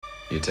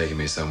You're taking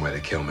me somewhere to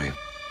kill me.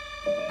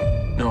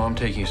 No, I'm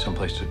taking you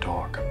someplace to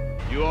talk.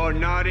 You are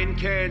not in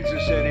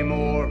Kansas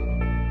anymore.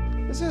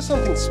 Is there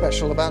something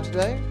special about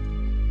today?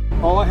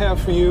 All I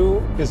have for you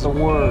is a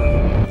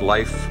word.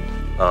 Life,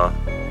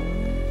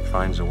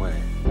 finds a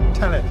way.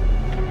 Tell it.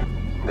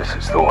 This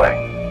is the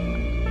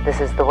way.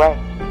 This is the way.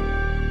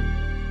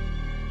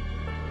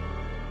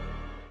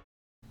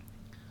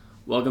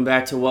 Welcome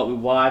back to What We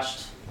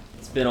Watched.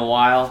 It's been a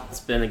while. It's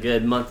been a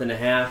good month and a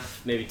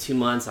half, maybe 2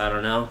 months, I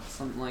don't know.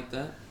 Something like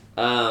that.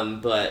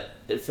 But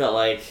it felt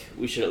like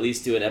we should at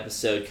least do an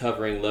episode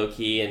covering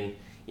Loki, and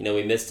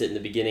we missed it in the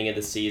beginning of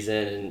the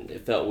season, and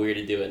it felt weird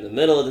to do it in the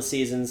middle of the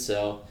season,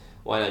 so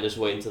why not just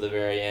wait until the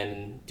very end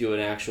and do an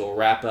actual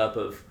wrap-up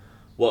of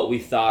what we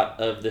thought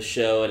of the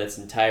show in its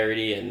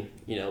entirety and,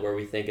 where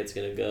we think it's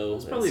going to go.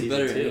 It's probably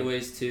better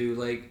anyways,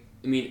 too.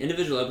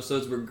 Individual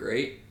episodes were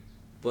great,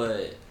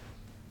 but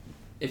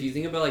if you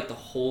think about, the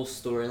whole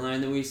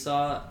storyline that we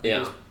saw, it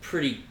was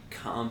pretty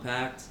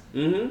compact.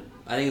 Mm-hmm.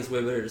 I think it's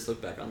way better to just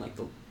look back on,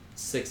 the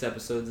 6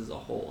 episodes as a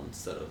whole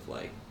instead of,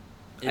 I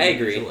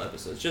individual agree.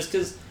 episodes. Just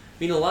because,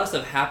 a lot of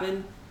stuff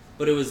happened,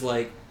 but it was,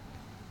 it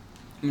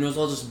was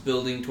all just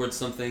building towards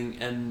something,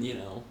 and,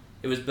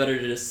 it was better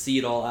to just see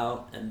it all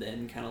out and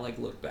then kind of,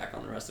 look back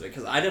on the rest of it.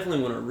 Because I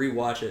definitely want to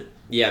rewatch it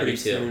pretty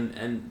soon,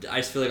 and I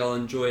just feel like I'll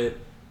enjoy it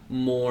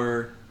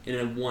more in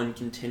a one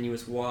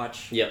continuous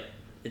watch. Yep.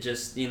 It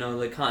just,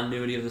 the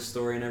continuity of the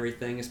story and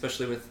everything,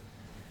 especially with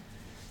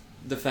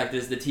the fact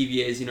that the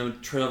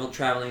TVAs,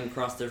 traveling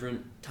across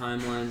different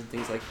timelines and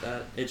things like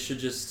that. It should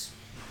just,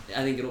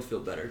 I think it'll feel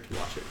better to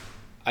watch it.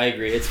 I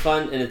agree. It's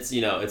fun, and it's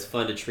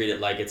fun to treat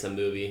it like it's a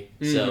movie.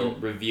 Mm-hmm. So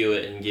review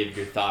it and give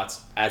your thoughts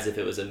as if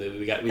it was a movie.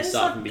 We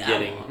saw it from the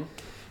beginning. Long.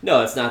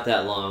 No, it's not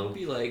that long.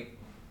 It'd be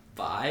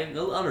 5,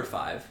 no, under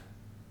 5.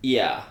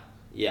 Yeah.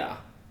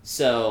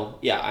 So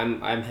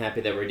I'm happy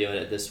that we're doing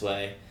it this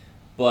way.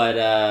 But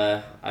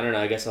I don't know.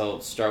 I guess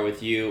I'll start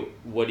with you.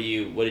 What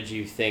did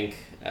you think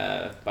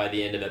by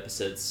the end of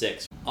episode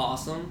 6?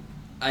 Awesome.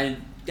 I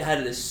had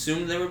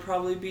assumed there would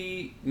probably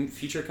be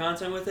future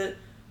content with it,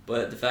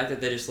 but the fact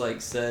that they just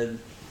said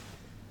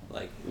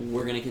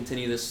we're gonna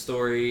continue this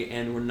story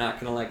and we're not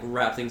gonna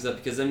wrap things up,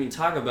 because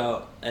talk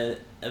about a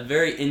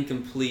very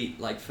incomplete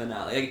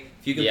finale.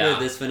 If you compare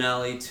this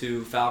finale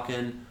to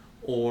Falcon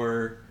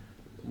or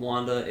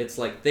Wanda, it's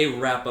they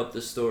wrap up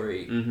the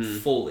story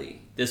fully.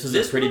 This was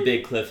a pretty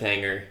big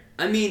cliffhanger.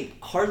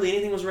 Hardly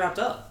anything was wrapped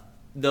up.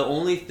 The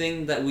only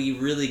thing that we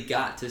really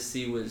got to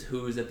see was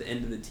who was at the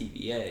end of the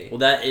TVA. Well,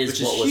 that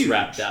is what was huge.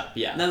 wrapped up.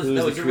 Yeah, that who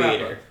was the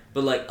creator.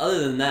 But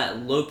other than that,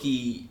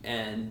 Loki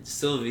and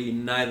Sylvie,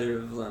 neither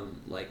of them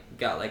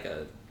got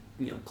a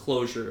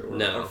closure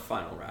or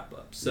final wrap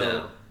up.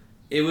 So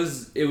it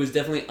was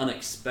definitely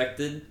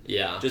unexpected.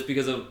 Yeah. Just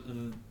because of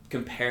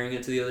comparing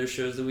it to the other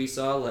shows that we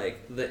saw,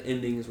 the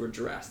endings were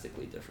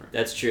drastically different.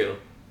 That's true.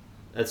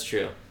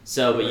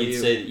 So, but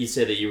you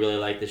say that you really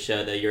like the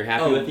show, that you're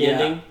happy with the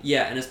ending?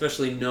 Yeah, and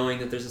especially knowing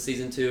that there's a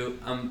season 2,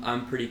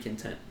 I'm pretty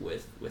content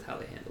with how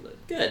they handled it.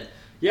 Good.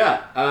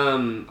 Yeah,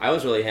 I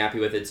was really happy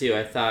with it too.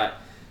 I thought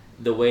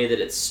the way that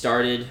it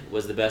started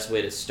was the best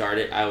way to start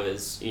it. I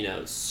was,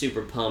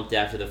 super pumped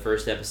after the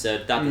first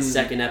episode. Thought the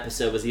second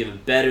episode was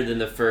even better than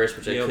the first,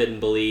 which I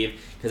couldn't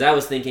believe. Because I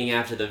was thinking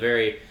after the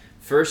very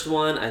first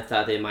one, I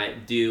thought they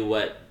might do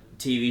what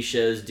TV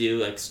shows do,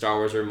 like Star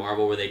Wars or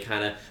Marvel, where they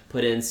kind of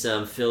put in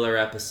some filler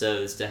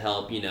episodes to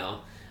help,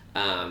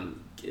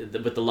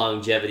 with the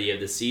longevity of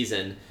the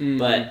season. Mm-hmm.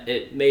 But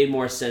it made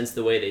more sense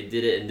the way they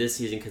did it in this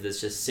season, because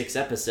it's just 6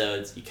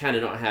 episodes. You kind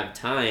of don't have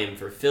time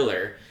for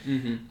filler.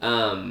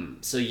 Mm-hmm.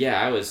 So yeah,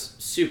 I was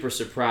super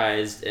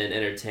surprised and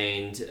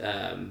entertained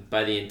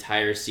by the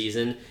entire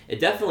season. It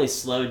definitely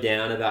slowed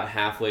down about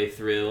halfway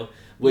through,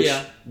 which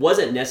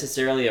wasn't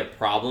necessarily a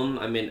problem.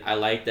 I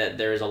like that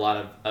there's a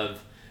lot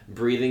of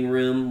breathing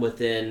room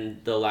within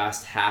the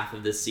last half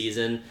of the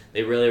season.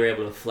 They really were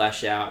able to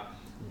flesh out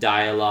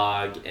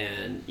dialogue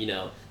and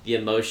the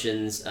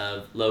emotions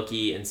of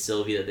Loki and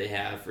Sylvie that they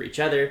have for each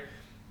other.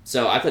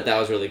 So I thought that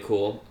was really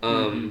cool.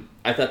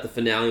 I thought the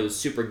finale was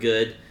super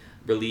good,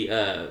 really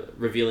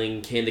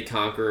revealing Kane the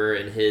Conqueror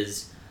and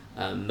his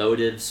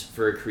motives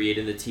for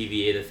creating the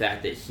TVA. The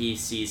fact that he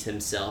sees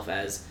himself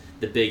as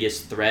the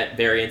biggest threat,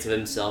 variants of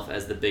himself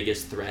as the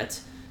biggest threat.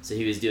 So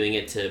he was doing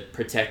it to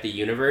protect the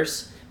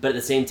universe. But at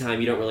the same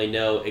time, you don't really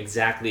know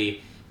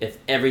exactly if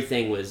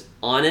everything was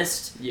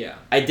honest. Yeah.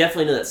 I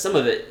definitely know that some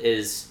of it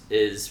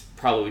is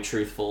probably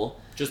truthful.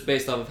 Just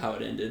based off of how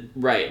it ended.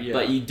 Right. Yeah.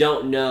 But you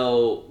don't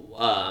know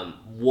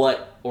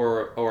what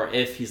or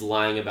if he's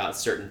lying about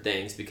certain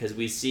things, because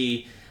we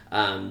see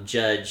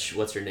Judge,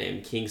 what's her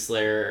name?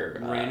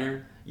 Kingslayer?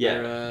 Raynor? Yeah.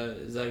 Or,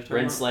 is that what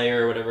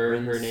Renslayer or whatever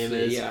her name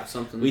is. Yeah,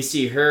 something. We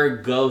see her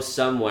go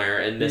somewhere,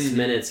 and Miss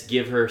Minutes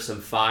give her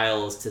some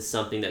files to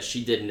something that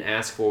she didn't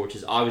ask for, which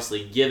is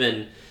obviously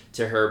given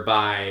to her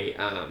by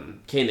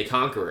Kane the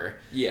Conqueror.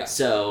 Yeah.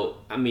 So,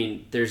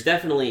 there's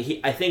definitely...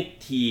 I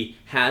think he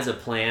has a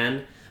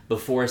plan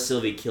before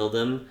Sylvie killed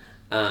him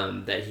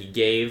that he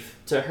gave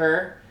to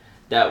her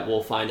that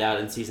we'll find out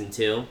in season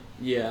 2.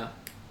 Yeah.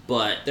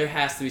 But there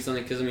has to be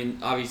something, because I mean,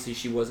 obviously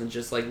she wasn't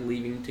just like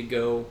leaving to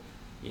go,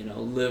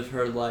 live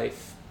her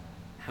life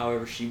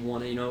however she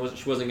wanted.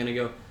 She wasn't gonna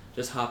go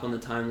just hop on the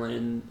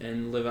timeline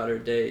and live out her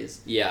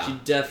days. Yeah. She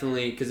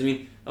definitely, because I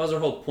mean, that was her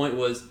whole point,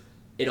 was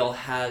it all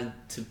had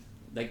to,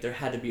 like, there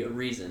had to be a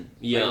reason,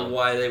 like,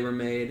 why they were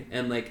made,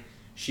 and like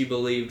she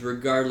believed,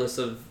 regardless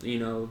of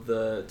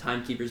the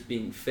timekeepers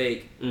being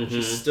fake,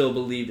 she still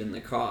believed in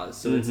the cause.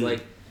 So it's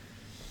like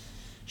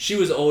she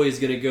was always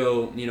gonna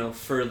go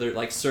further,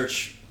 like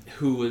search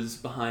who was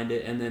behind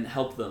it and then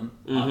help them,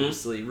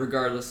 obviously,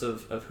 regardless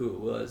of who it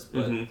was.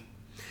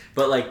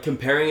 But like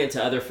comparing it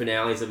to other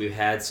finales that we've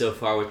had so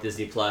far with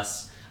Disney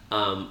Plus,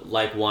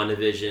 like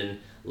WandaVision,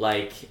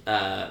 like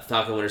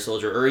Falcon Winter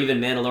Soldier, or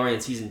even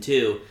Mandalorian Season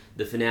 2,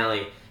 the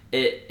finale,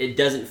 it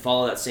doesn't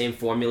follow that same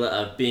formula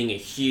of being a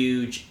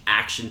huge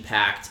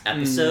action-packed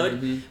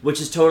episode,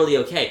 which is totally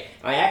okay.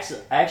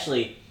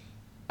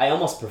 I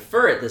almost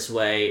prefer it this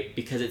way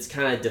because it's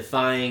kind of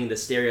defying the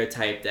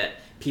stereotype that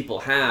people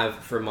have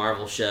for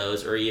Marvel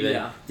shows or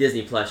even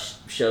Disney Plus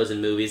shows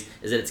and movies,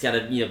 is that it's got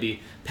to be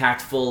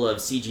packed full of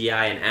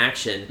CGI and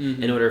action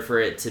in order for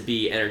it to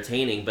be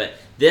entertaining. But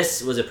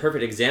this was a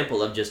perfect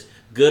example of just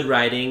good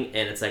writing,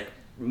 and it's like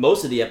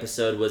most of the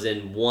episode was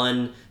in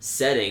one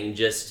setting,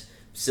 just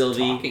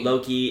Sylvie,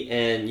 Loki,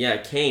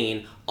 and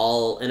Kane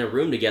all in a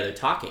room together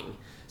talking.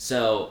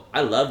 So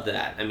I loved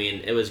that. I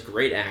mean, it was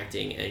great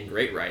acting and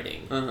great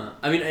writing.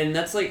 I mean, and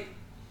that's like,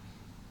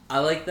 I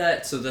like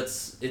that. So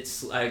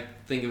I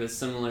think of it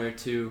similar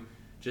to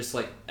just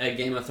like a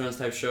Game of Thrones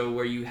type show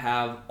where you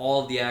have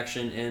all of the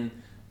action in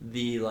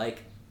the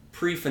like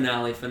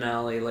pre-finale,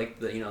 like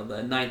the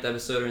ninth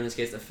episode, or in this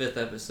case the fifth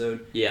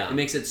episode. Yeah. It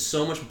makes it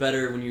so much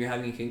better when you're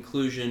having a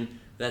conclusion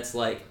that's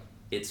like,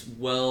 it's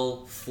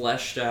well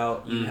fleshed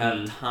out. You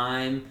have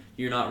time.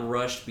 You're not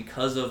rushed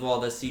because of all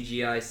the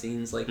CGI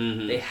scenes. Like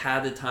they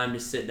had the time to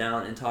sit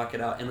down and talk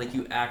it out, and like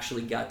you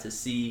actually got to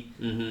see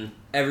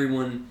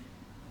everyone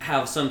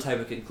have some type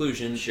of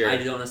conclusion. Sure. I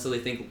don't necessarily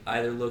think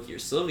either Loki or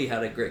Sylvie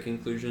had a great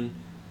conclusion,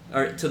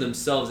 or to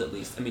themselves at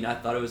least. I mean, I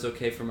thought it was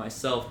okay for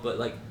myself, but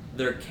like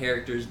their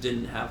characters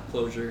didn't have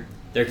closure.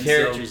 Their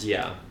characters,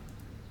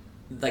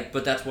 Like,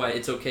 but that's why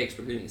it's okay because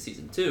we're getting a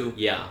season 2.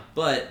 Yeah.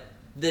 But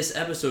this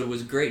episode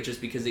was great just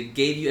because it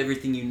gave you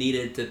everything you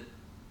needed to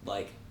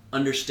like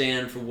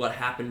understand for what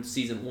happened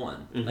season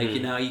 1.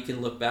 Like now you can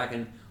look back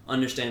and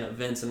understand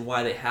events and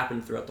why they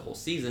happened throughout the whole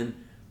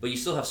season, but you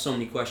still have so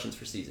many questions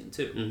for season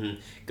 2.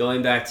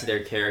 Going back to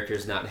their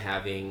characters not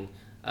having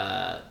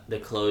the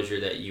closure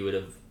that you would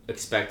have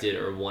expected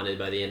or wanted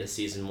by the end of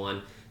season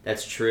 1,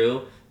 that's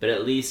true, but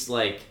at least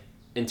like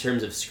in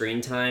terms of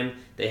screen time,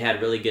 they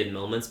had really good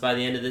moments by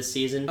the end of this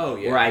season. Oh,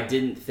 yeah. Where I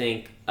didn't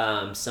think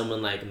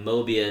someone like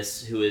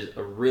Mobius, who is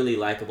a really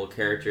likable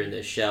character in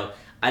this show,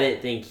 I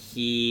didn't think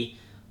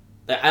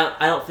I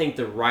don't think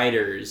the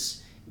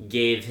writers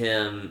gave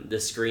him the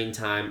screen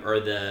time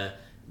or the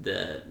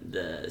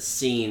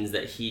scenes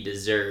that he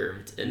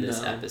deserved in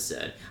this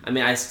episode. I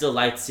mean, I still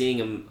liked seeing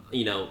him,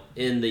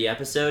 in the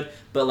episode,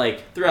 but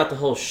like throughout the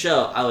whole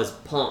show, I was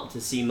pumped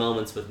to see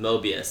moments with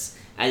Mobius.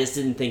 I just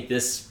didn't think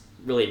this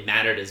really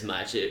mattered as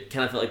much. It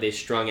kind of felt like they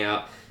strung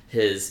out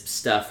his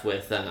stuff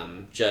with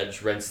Judge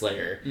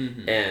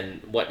Renslayer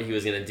and what he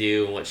was going to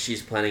do and what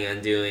she's planning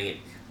on doing.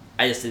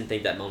 I just didn't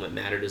think that moment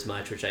mattered as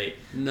much, which I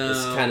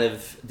was kind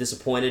of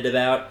disappointed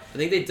about. I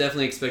think they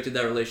definitely expected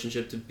that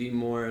relationship to be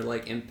more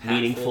like impactful,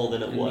 meaningful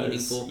than it was.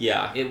 Meaningful.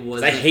 Yeah, it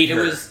was. I hate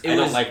her. I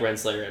don't like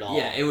Renslayer at all.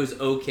 Yeah, it was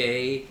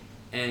okay,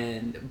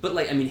 but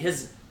like I mean,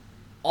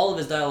 all of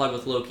his dialogue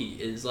with Loki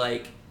is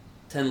like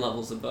 10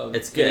 levels above.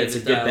 It's good. It's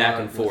a good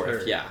back and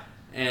forth. Yeah.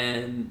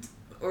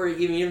 Or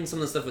even some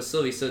of the stuff with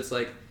Sylvie. So it's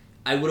like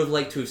I would have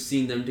liked to have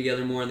seen them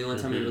together more. The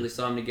only time we really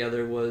saw them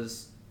together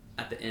was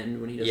at the end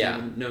when he doesn't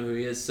even know who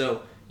he is.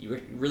 So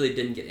you really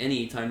didn't get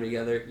any time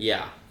together.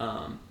 Yeah.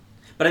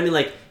 But I mean,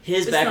 like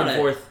his back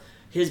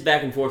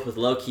and forth with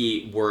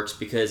Loki works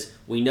because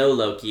we know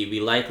Loki, we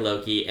like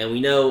Loki, and we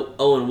know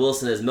Owen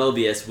Wilson as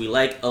Mobius. We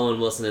like Owen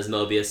Wilson as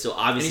Mobius, so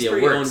obviously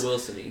it works. Owen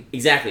Wilson-y.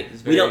 Exactly.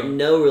 We don't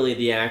know really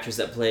the actress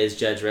that plays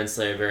Judge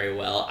Renslayer very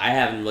well. I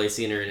haven't really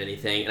seen her in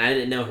anything, and I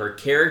didn't know her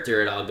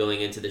character at all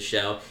going into the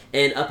show.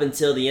 And up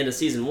until the end of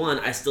season 1,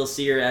 I still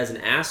see her as an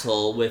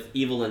asshole with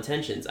evil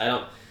intentions. I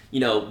don't.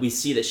 We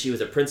see that she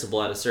was a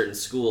principal at a certain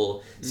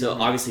school, so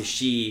obviously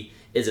she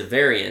is a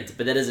variant,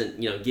 but that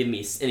doesn't, give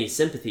me any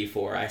sympathy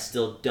for her. I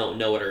still don't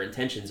know what her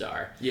intentions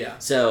are. Yeah.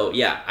 So,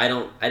 yeah,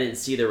 I didn't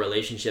see their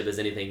relationship as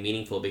anything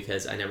meaningful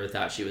because I never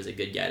thought she was a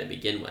good guy to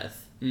begin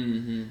with.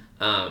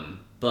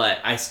 But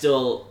I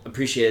still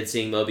appreciated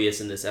seeing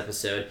Mobius in this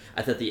episode.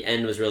 I thought the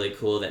end was really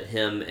cool that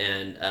him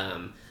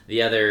and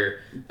the other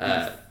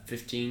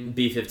B-15,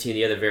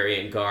 the other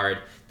variant guard,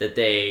 that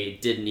they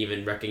didn't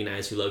even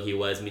recognize who Loki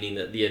was, meaning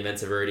that the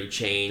events have already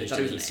changed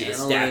and you see the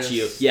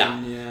statue.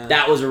 Yeah,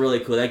 that was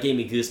really cool. That gave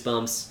me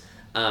goosebumps.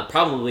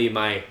 Probably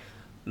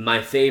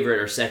my favorite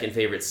or second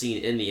favorite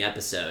scene in the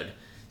episode.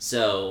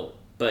 So,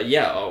 But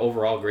yeah,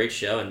 overall great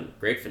show and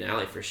great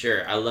finale for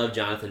sure. I love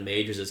Jonathan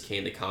Majors as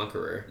Kane the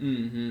Conqueror.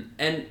 Mm-hmm.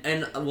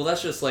 And well,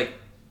 that's just like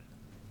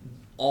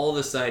all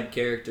the side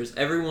characters.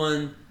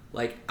 Everyone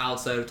like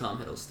outside of Tom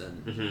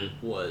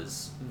Hiddleston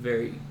was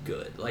very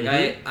good. Like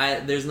I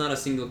there's not a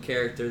single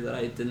character that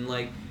I didn't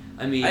like.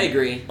 I mean, I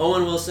agree.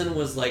 Owen Wilson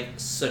was like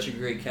such a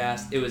great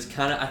cast. It was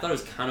I thought it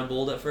was kind of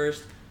bold at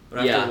first,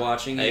 but after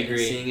watching it and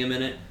seeing him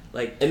in it,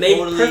 like it made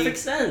perfect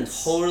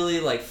sense. Totally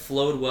like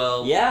flowed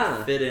well.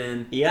 Yeah, fit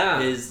in. Yeah,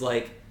 is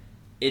like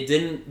it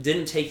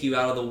didn't take you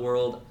out of the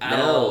world at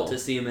all to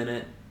see him in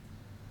it.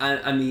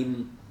 I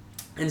mean,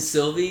 and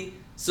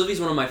Sylvie's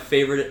one of my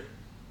favorite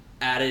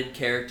added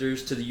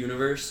characters to the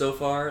universe so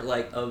far,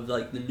 like of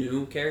like the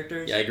new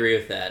characters. Yeah, I agree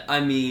with that.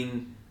 I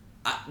mean,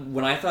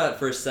 when I thought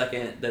for a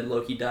second that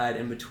Loki died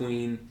in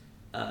between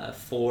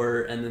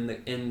 4 and then the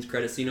end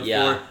credit scene of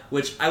 4,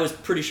 which I was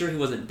pretty sure he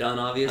wasn't done,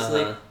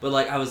 obviously, but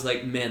like I was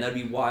like, man, that'd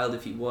be wild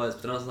if he was.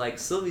 But then I was like,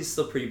 Sylvie's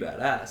still pretty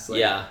badass.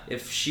 Like,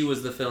 if she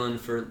was the villain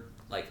for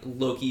like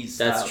Loki's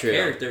style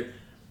character,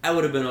 I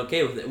would have been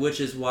okay with it. Which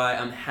is why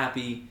I'm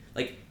happy,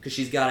 like, because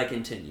she's got to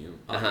continue.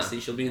 Obviously,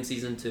 she'll be in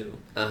season 2.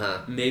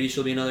 Maybe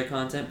she'll be in other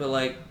content, but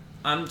like,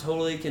 I'm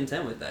totally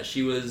content with that.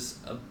 She was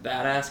a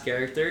badass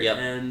character,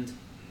 and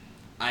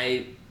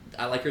I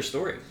like her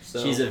story.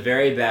 So. She's a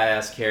very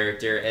badass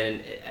character,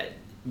 and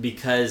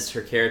because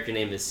her character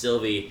name is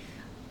Sylvie,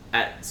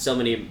 at so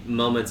many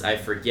moments I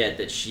forget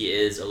that she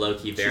is a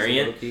Loki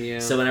variant. She's a Loki,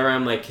 So whenever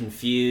I'm like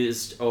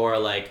confused or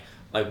like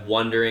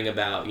wondering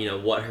about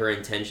what her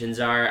intentions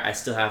are, I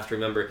still have to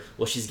remember,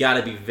 well, she's got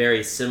to be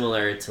very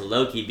similar to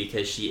Loki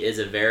because she is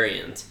a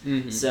variant.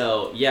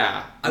 So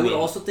yeah, I would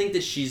also think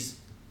that she's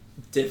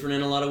different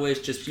in a lot of ways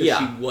just because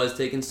she was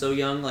taken so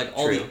young. Like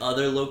all the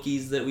other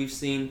Lokis that we've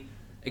seen,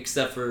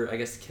 except for I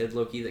guess Kid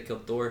Loki that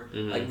killed Thor,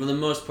 like for the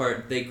most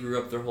part they grew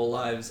up their whole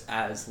lives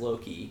as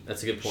Loki.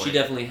 That's a good point. She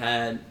definitely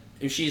had,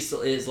 and she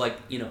still is like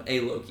a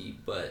Loki,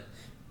 but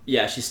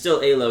yeah, she's still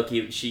a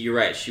Loki. You're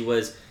right, she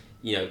was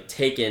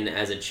taken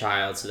as a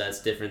child, so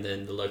that's different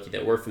than the Loki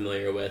that we're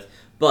familiar with.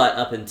 But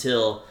up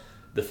until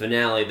the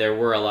finale, there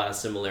were a lot of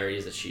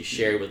similarities that she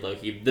shared with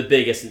Loki. The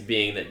biggest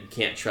being that you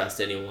can't trust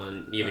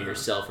anyone, even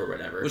yourself or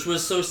whatever. Which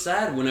was so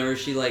sad whenever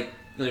she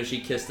she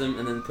kissed him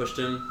and then pushed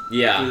him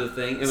through the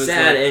thing. It was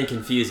sad and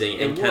confusing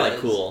and kind of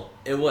cool.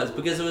 It was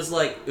because it was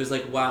like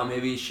wow,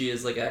 maybe she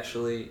is like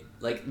actually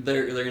like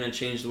they're gonna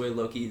change the way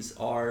Lokis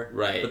are.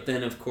 Right. But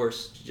then of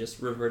course she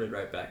just reverted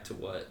right back to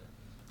what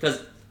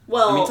because.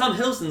 Well, I mean, Tom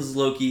Hiddleston's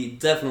Loki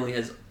definitely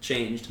has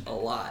changed a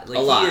lot. Like,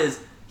 a lot.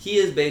 He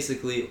is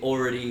basically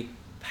already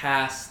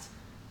past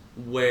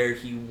where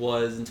he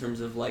was in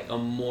terms of like a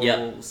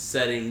moral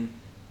setting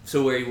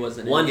to where he was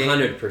in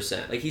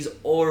 100%. Like he's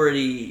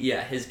already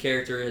his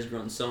character has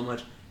grown so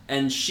much,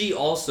 and she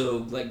also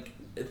like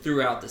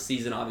throughout the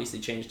season obviously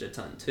changed a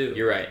ton too.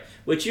 You're right.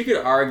 Which you could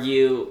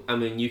argue. I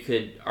mean, you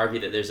could argue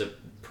that there's a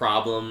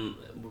problem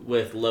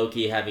with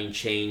Loki having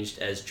changed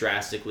as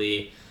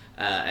drastically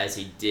as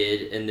he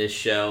did in this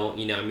show.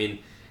 I mean,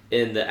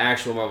 in the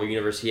actual Marvel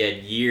Universe, he had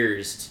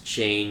years to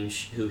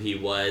change who he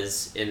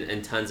was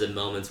and tons of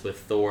moments with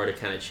Thor to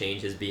kind of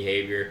change his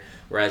behavior,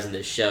 whereas in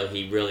this show,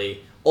 he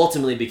really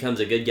ultimately becomes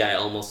a good guy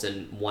almost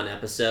in one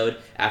episode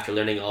after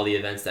learning all the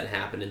events that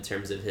happened in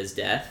terms of his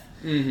death.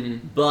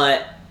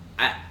 But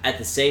at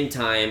the same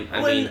time,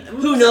 I mean,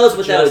 who knows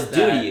what that would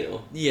do to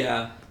you?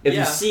 Yeah. If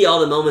you see all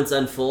the moments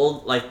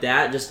unfold like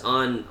that just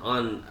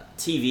on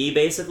TV,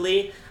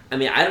 basically, I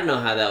mean, I don't know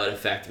how that would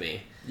affect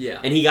me. Yeah.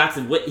 And he got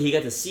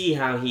to see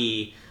how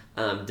he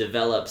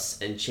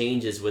develops and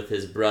changes with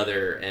his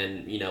brother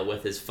and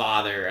with his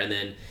father, and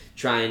then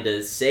trying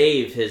to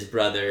save his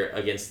brother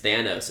against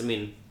Thanos. I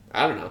mean,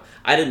 I don't know.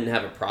 I didn't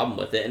have a problem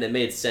with it, and it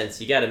made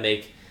sense. You got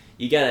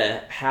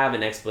to have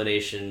an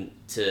explanation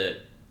to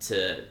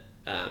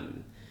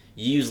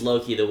use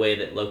Loki the way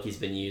that Loki's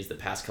been used the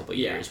past couple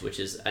years, which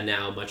is a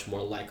now much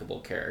more likable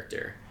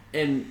character.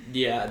 And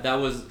that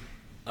was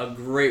a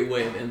great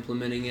way of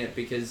implementing it,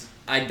 because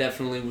I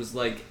definitely was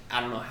like,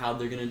 I don't know how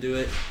they're gonna do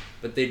it,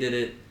 but they did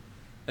it.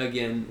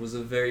 Again, was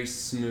a very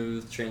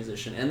smooth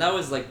transition, and that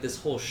was like this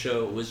whole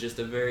show was just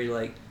a very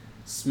like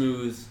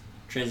smooth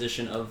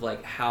transition of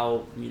like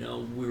how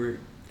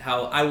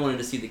how I wanted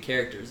to see the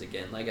characters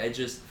again. Like I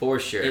just for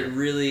sure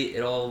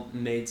it all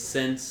made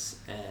sense,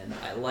 and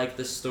I liked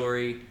the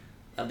story.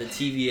 The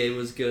TVA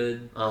was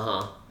good.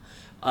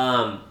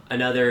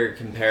 Another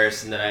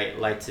comparison that I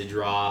like to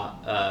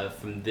draw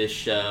from this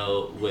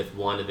show with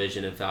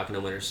WandaVision and Falcon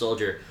and Winter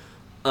Soldier,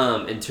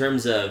 in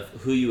terms of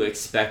who you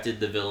expected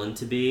the villain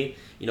to be.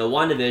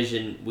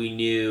 WandaVision, we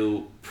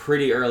knew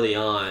pretty early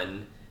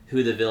on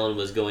who the villain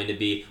was going to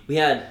be. We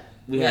had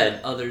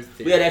other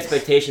theories, we had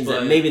expectations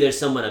that maybe there's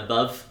someone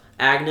above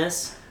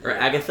Agnes or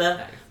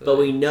Agatha, but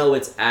we know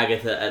it's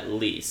Agatha at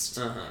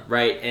least,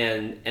 right?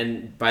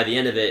 And by the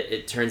end of it,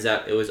 it turns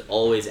out it was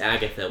always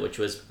Agatha, which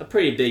was a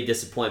pretty big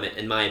disappointment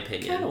in my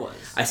opinion. Kinda was.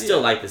 I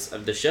still like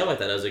the show. I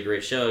thought it was a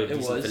great show, a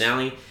decent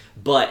finale,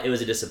 but it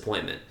was a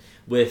disappointment.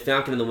 with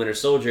Falcon and the Winter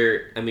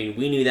Soldier, I mean,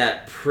 we knew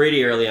that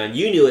pretty early on.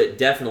 You knew it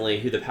definitely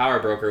who the power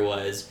broker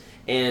was,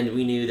 and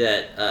we knew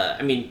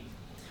that.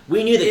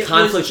 We knew the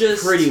conflict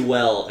pretty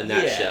well in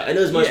that show, and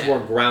it was much more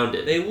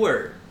grounded. They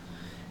were,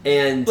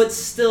 but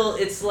still,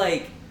 it's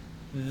like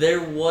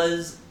there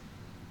was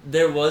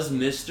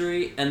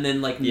mystery, and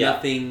then like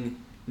nothing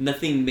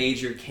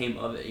major came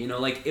of it. You know,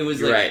 like it was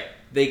You're like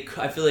right.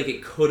 I feel like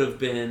it could have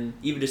been,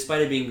 even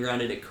despite it being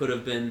grounded, it could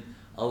have been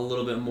a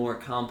little bit more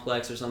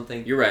complex or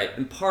something. You're right.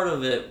 And part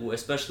of it,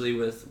 especially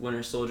with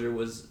Winter Soldier,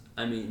 was,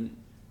 I mean,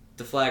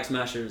 the Flag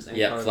Smashers. And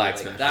Flag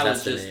Smashers.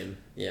 That's the name.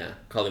 Yeah,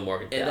 Carly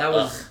Morgan. And that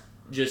was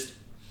just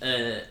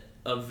a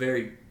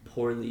very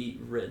poorly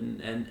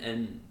written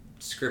and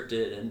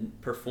scripted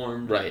and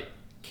performed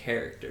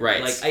character.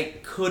 Right.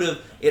 Like,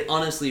 it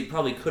honestly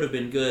probably could have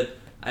been good.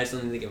 I just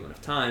don't think they gave him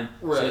enough time.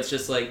 Right. So it's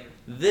just like,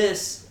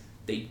 this,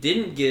 they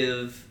didn't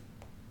give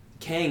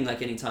Kang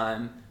like any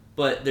time,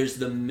 but there's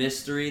the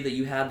mystery that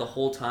you had the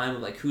whole time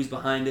of like who's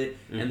behind it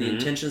and the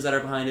intentions that are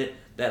behind it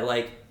that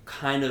like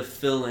kind of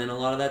fill in a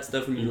lot of that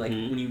stuff when you like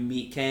when you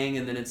meet Kang,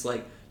 and then it's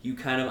like you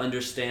kind of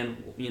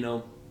understand, you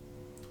know,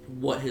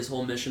 what his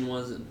whole mission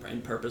was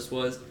and purpose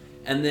was.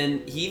 And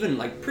then he even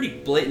like pretty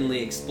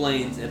blatantly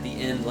explains at the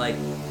end, like,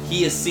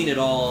 he has seen it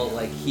all,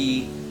 like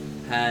he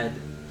has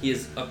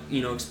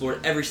you know,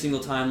 explored every single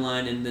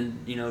timeline and then,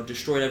 you know,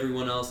 destroyed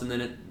everyone else, and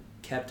then it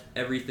kept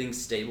everything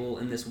stable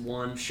in this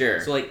one.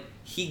 Sure. So like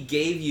he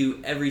gave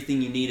you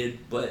everything you needed,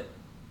 but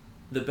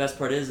the best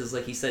part is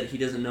like he said, he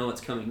doesn't know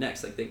what's coming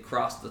next. Like they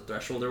crossed the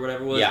threshold or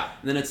whatever it was. Yeah.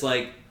 And then it's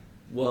like,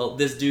 well,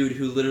 this dude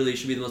who literally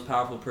should be the most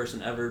powerful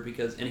person ever,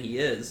 because, and he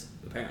is,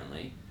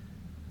 apparently,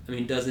 I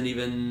mean, doesn't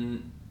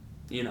even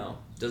know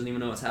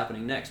what's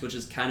happening next, which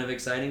is kind of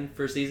exciting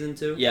for season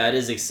 2. Yeah, it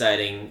is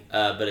exciting,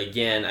 but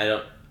again,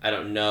 I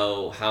don't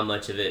know how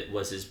much of it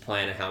was his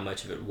plan and how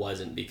much of it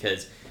wasn't,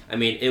 because I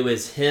mean, it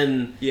was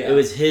him. Yeah. It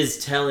was his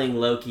telling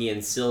Loki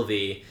and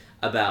Sylvie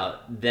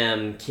about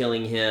them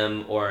killing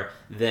him or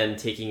them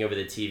taking over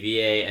the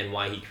TVA and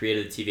why he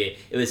created the TVA.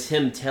 It was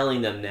him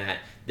telling them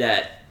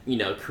that you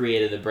know,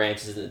 created the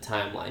branches in the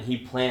timeline. He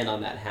planned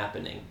on that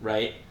happening,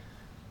 right?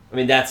 I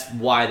mean, that's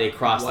why they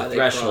crossed the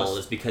threshold,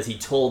 is because he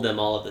told them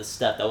all of this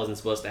stuff that wasn't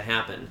supposed to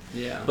happen.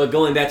 Yeah. But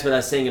going back to what I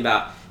was saying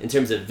about in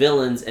terms of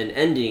villains and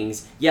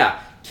endings,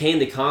 yeah, Kane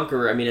the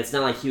Conqueror, I mean, it's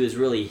not like he was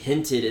really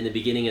hinted in the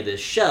beginning of this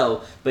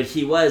show, but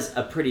he was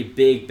a pretty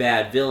big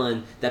bad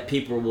villain that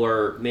people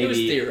were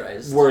maybe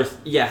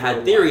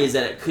had theories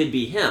that it could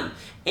be him.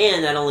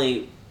 And not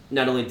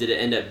only did it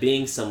end up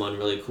being someone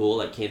really cool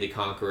like Kane the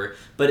Conqueror,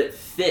 but it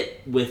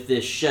fit with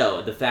this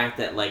show. The fact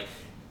that like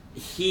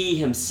he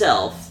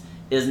himself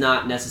is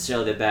not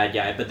necessarily the bad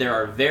guy, but there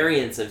are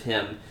variants of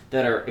him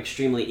that are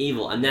extremely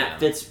evil, and that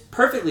fits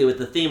perfectly with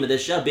the theme of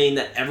this show, being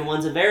that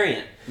everyone's a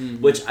variant,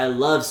 which I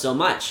love so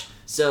much.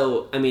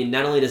 So, I mean,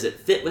 not only does it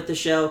fit with the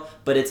show,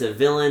 but it's a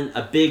villain,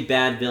 a big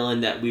bad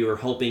villain that we were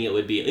hoping it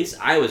would be. At least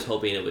I was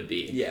hoping it would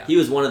be. Yeah. He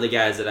was one of the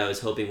guys that I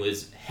was hoping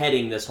was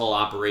heading this whole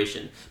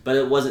operation, but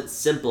it wasn't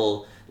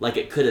simple like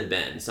it could have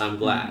been, so I'm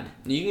glad.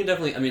 You can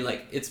definitely, I mean,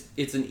 like,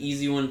 it's an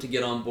easy one to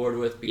get on board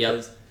with,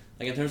 because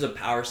like in terms of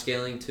power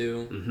scaling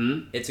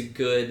too, it's a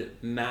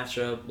good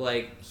matchup.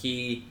 Like,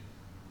 he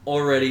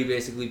already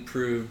basically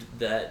proved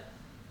that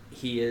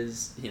he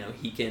is, you know,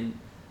 he can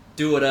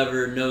do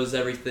whatever, knows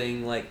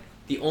everything. Like,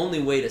 the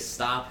only way to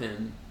stop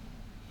him,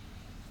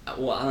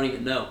 well, I don't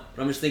even know,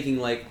 but I'm just thinking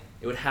like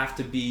it would have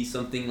to be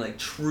something like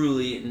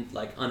truly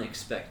like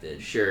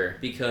unexpected. Sure.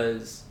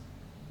 Because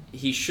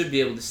he should be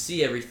able to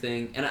see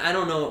everything, and I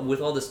don't know, with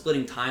all the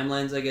splitting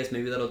timelines, I guess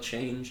maybe that'll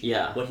change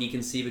what he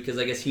can see, because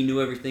I guess he knew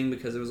everything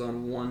because it was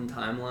on one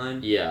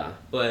timeline. Yeah.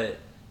 But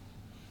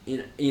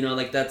you know,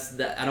 like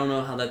that. I don't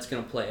know how that's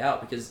gonna play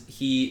out, because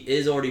he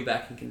is already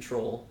back in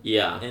control.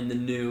 Yeah. And the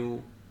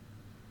new.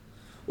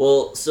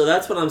 Well, so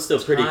that's what I'm still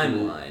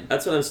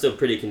that's what I'm still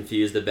pretty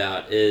confused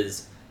about,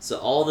 is so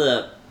all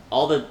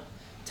the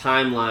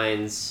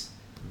timelines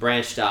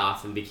branched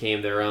off and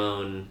became their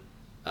own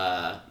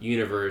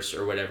universe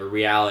or whatever,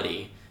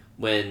 reality,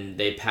 when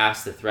they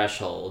passed the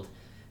threshold.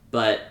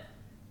 But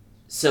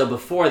so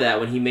before that,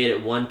 when he made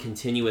it one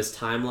continuous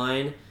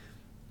timeline,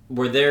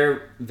 were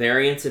there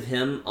variants of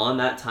him on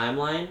that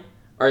timeline?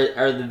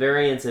 Are the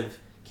variants of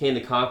Kane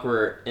the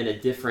Conqueror in a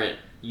different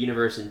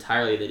universe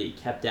entirely that he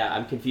kept out?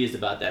 I'm confused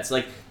about that. So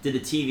like, did the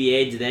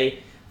TVA, did they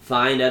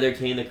find other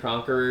Kane the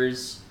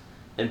Conquerors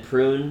and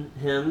prune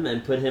him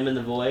and put him in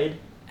the void?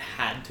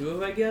 Had to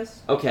have, I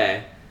guess.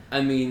 Okay.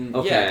 I mean,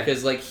 yeah,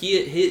 because like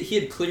he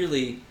had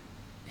clearly,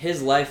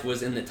 his life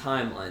was in the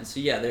timeline,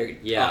 so yeah, there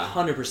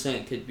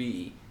 100% could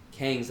be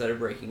Kangs that are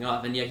breaking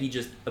off, and yeah, he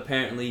just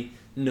apparently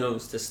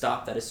knows to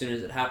stop that as soon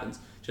as it happens.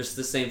 Just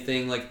the same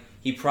thing, like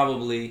he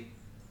probably,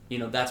 you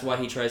know, that's why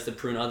he tries to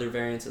prune other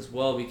variants as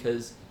well,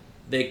 because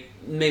they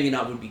maybe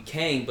not would be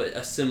Kang, but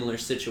a similar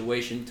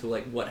situation to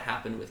like what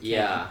happened with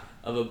Kang,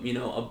 of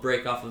a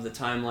break off of the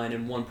timeline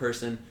and one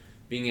person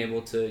being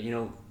able to, you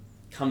know,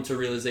 come to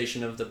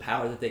realization of the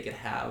power that they could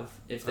have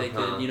if they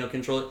could, you know,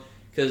 control it.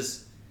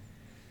 Because,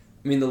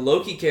 I mean, the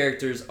Loki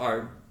characters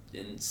are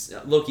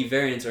Loki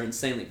variants are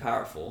insanely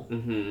powerful.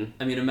 Mm-hmm.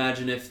 I mean,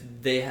 imagine if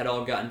they had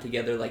all gotten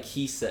together, like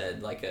he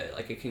said, like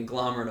a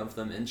conglomerate of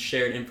them, and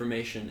shared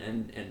information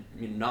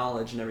and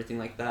knowledge and everything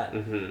like that.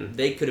 Mm-hmm.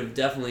 They could have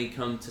definitely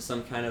come to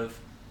some kind of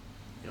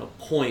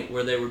point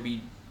where they would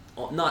be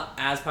not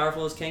as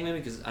powerful as Kang, maybe,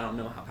 because I don't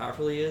know how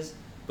powerful he is,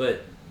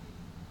 but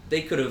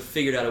they could have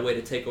figured out a way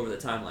to take over the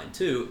timeline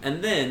too,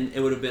 and then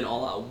it would have been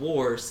all-out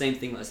war, same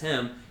thing as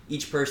him,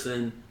 each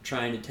person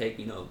trying to take,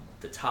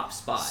 the top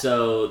spot.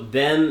 So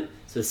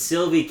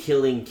Sylvie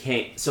killing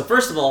Kane. So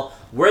first of all,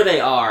 where they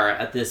are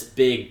at this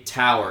big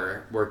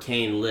tower where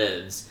Kane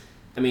lives,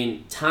 I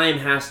mean, time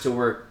has to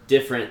work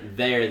different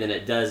there than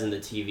it does in the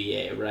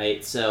TVA,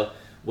 right? So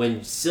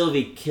when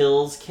Sylvie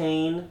kills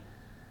Kane,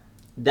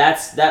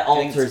 that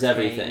alters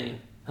everything. Kang.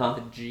 Huh?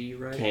 The G,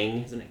 right?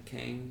 Kang. Isn't it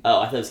Kang?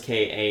 Oh, I thought it was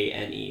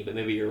Kane, but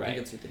maybe you're right. I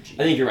think it's with the G.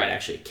 I think you're right,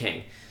 actually.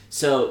 Kang.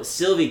 So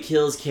Sylvie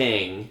kills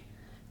Kang,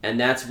 and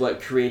that's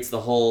what creates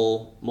the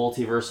whole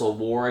multiversal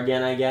war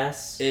again, I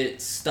guess.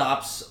 It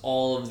stops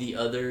all of the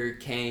other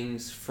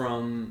Kangs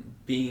from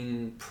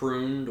being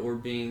pruned or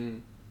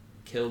being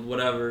killed,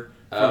 whatever,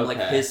 from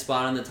like his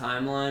spot on the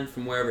timeline,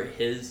 from wherever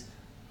his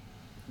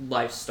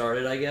life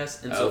started, I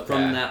guess. And so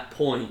from that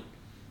point,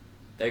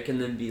 there can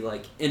then be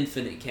like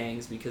infinite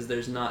Kangs because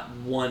there's not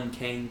one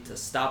Kang to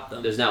stop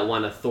them. There's not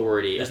one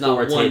authoritative There's not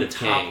one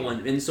top Kang.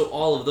 one. And so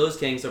all of those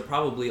Kangs are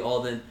probably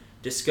all then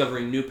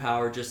discovering new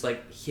power just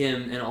like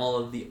him and all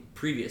of the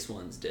previous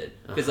ones did.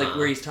 Because like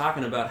where he's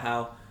talking about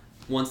how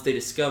once they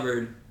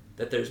discovered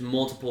that there's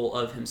multiple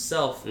of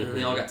himself and then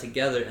they all got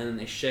together and then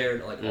they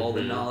shared like all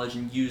the knowledge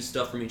and used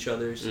stuff from each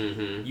other's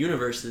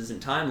universes and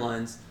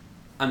timelines,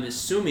 I'm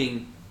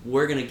assuming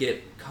we're going to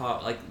get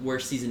caught, like where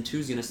season 2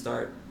 is going to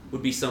start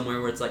would be somewhere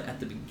where it's like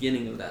at the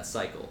beginning of that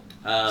cycle.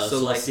 So like,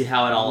 we'll see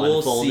how it all we'll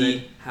unfolded.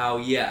 See how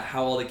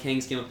all the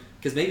Kangs came up.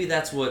 Because maybe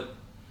that's what,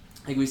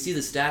 like we see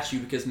the statue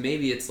because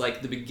maybe it's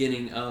like the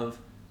beginning of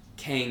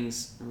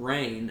Kang's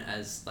reign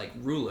as like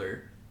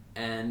ruler,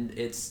 and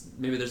it's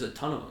maybe there's a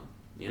ton of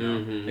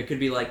them. There could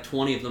be like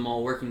 20 of them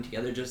all working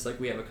together, just like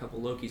we have a couple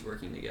Lokis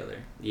working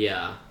together.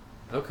 Yeah.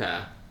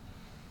 Okay.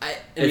 I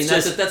mean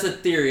that's a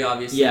theory,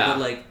 obviously, but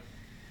like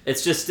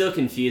it's just still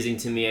confusing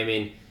to me. I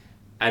mean,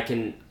 I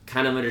can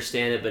kind of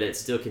understand it, but it's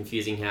still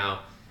confusing how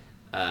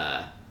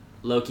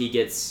Loki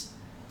gets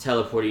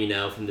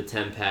teleported, from the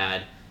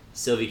tempad.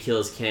 Sylvie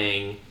kills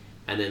Kang,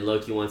 and then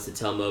Loki wants to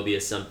tell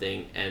Mobius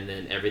something, and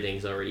then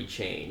everything's already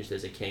changed.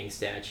 There's a Kang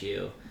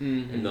statue,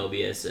 and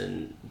Mobius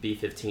and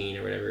B-15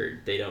 or whatever,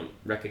 they don't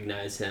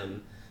recognize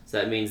him. So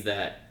that means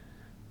that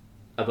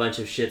a bunch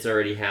of shit's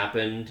already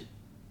happened,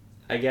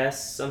 I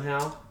guess,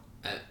 somehow.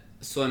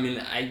 So, I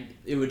mean,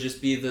 it would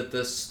just be that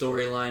the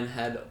storyline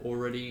had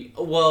already...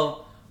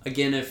 Well,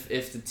 again, if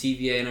the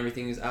TVA and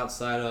everything is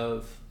outside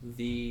of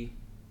the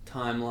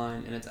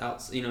timeline and it's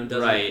out, it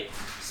doesn't... Right.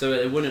 So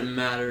it wouldn't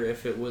matter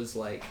if it was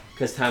like...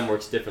 Because time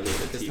works differently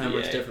than TVA. Because time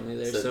works differently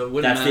there. So it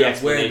wouldn't that's matter the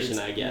explanation,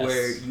 I guess.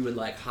 where you would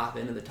like hop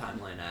into the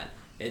timeline at.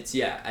 It's,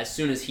 as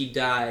soon as he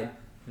died,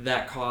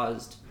 that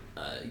caused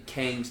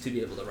Kangs to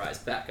be able to rise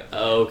back up.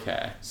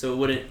 Okay. So it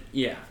wouldn't...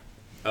 Yeah.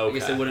 Okay. I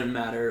guess it wouldn't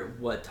matter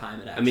what time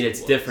it actually was. I mean,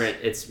 it's different.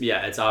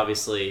 It's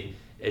obviously...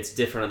 It's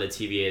different on the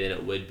TVA than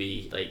it would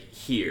be like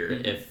here.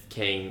 If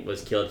Kang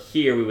was killed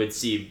here, we would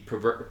see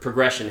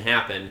progression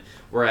happen.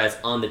 Whereas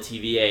on the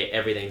TVA,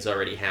 everything's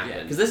already happened.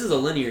 Yeah, because this is a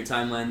linear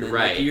timeline. Then,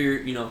 right.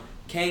 Like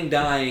Kang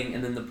dying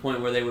and then the point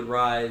where they would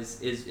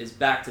rise is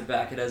back to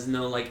back. It has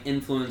no like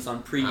influence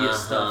on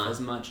previous stuff as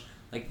much.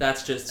 Like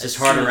that's just... It's just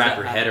hard to wrap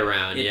your head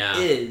around. It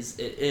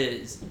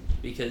is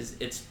because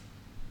it's...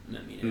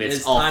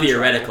 it's all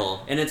theoretical.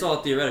 Travel, and it's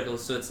all theoretical,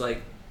 so it's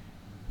like...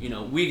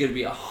 we could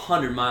be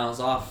 100 miles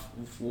off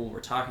of what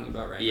we're talking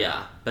about right now.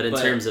 Yeah, but in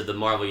terms of the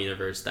Marvel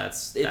Universe,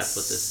 that's what this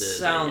is. It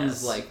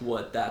sounds like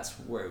that's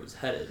where it was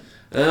headed.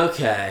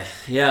 Okay,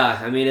 yeah,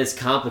 I mean, it's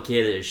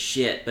complicated as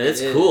shit, but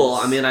it's cool.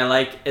 I mean,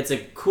 it's a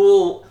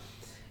cool...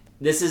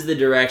 This is the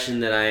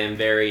direction that I am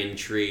very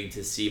intrigued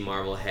to see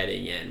Marvel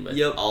heading in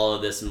with all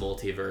of this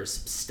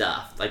multiverse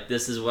stuff. Like,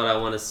 this is what I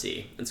want to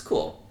see. It's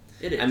cool.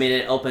 It is. I mean,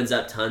 it opens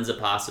up tons of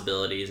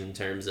possibilities in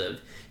terms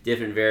of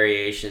different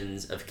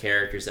variations of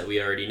characters that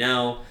we already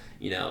know,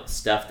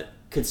 stuff that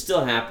could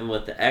still happen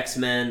with the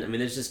X-Men. I mean,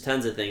 there's just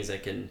tons of things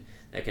that can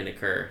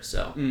occur.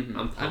 So I'm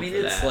pumped for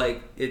it's that.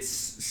 like it's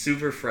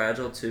super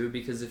fragile too,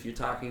 because if you're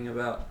talking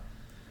about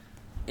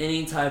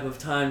any type of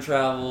time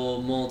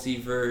travel,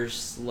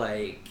 multiverse,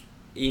 like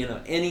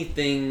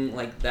anything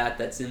like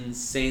that's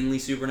insanely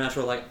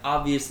supernatural. Like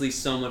obviously,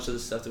 so much of the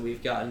stuff that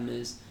we've gotten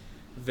is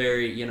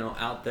very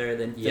out there,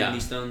 the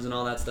Infinity Stones and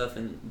all that stuff,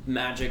 and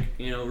magic.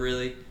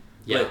 Really.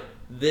 Yeah. But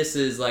this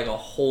is like a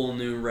whole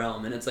new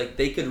realm, and it's like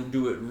they could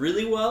do it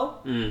really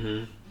well,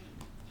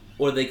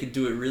 or they could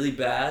do it really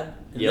bad.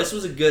 And this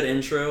was a good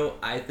intro,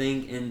 I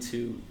think,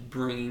 into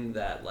bringing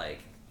that like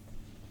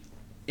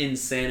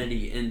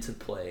insanity into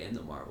play in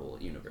the Marvel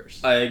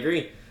universe. I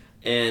agree,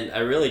 and I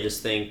really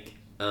just think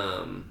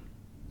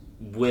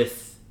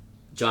with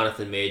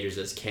Jonathan Majors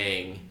as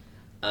Kang,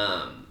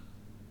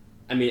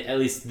 I I mean, at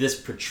least this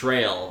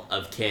portrayal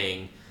of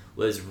Kang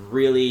was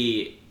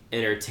really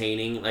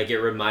entertaining. Like, it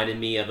reminded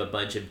me of a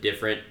bunch of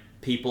different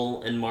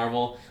people in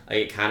Marvel. Like,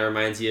 it kind of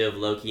reminds you of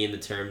Loki in the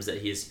terms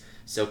that he's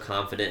so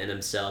confident in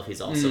himself.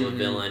 He's also a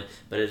villain,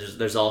 but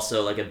there's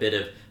also like a bit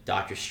of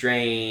Doctor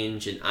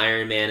Strange and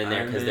Iron Man in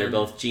there because they're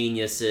both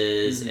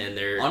geniuses and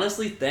they're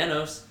honestly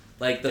Thanos.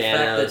 Like the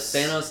fact that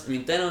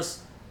Thanos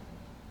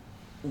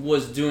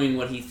was doing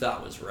what he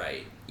thought was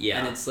right. Yeah,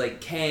 and it's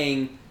like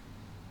Kang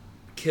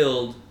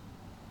killed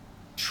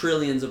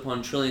trillions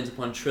upon trillions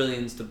upon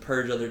trillions to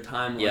purge other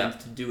timelines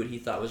to do what he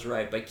thought was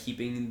right by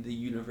keeping the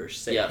universe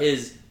safe,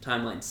 his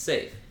timeline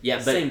safe. Yeah,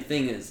 but same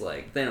thing as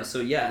like Thanos. So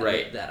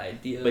right, that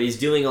idea. But he's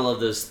doing all of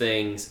those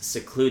things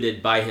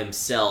secluded by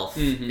himself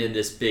in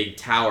this big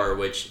tower,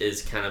 which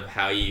is kind of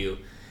how you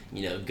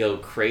go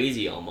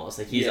crazy almost.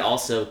 Like he's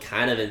also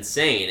kind of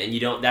insane, and you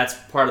don't. That's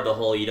part of the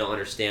whole. You don't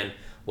understand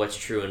what's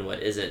true and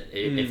what isn't.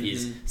 If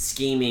he's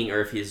scheming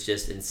or if he's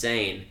just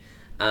insane.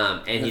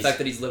 And the fact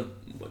that he's lived,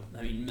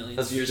 millions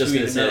of years. Just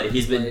gonna say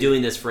he's been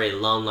doing this for a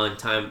long, long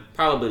time,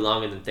 probably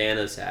longer than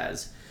Thanos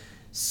has.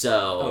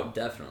 So,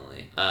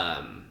 definitely.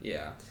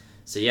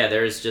 So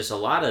there's just a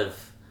lot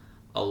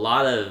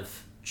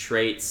of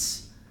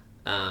traits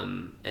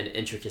and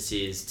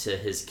intricacies to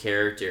his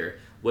character,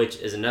 which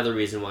is another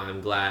reason why I'm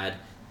glad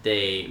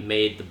they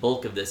made the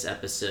bulk of this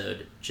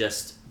episode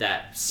just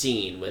that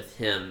scene with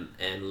him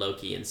and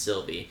Loki and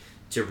Sylvie,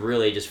 to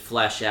really just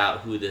flesh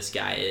out who this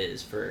guy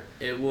is for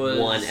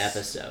one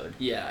episode.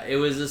 Yeah, it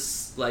was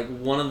just like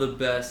one of the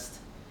best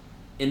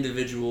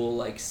individual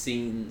like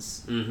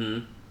scenes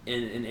in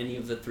any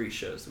of the 3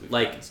 shows that we've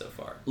gotten so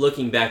far.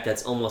 Looking back,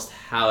 that's almost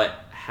how it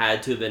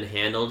had to have been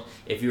handled.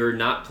 If you were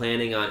not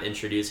planning on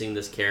introducing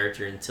this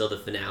character until the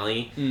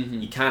finale,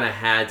 you kind of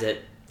had to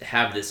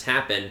have this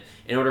happen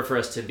in order for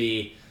us to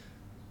be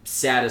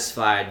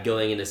satisfied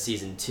going into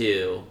season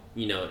 2.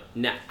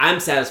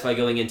 I'm satisfied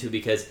going into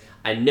because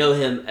I know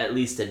him at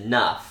least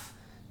enough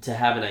to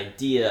have an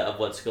idea of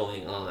what's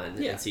going on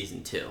in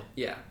season 2.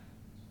 Yeah,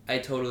 I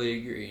totally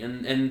agree.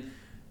 And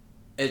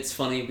it's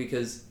funny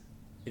because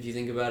if you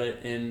think about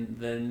it, in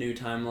the new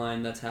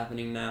timeline that's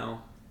happening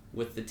now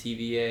with the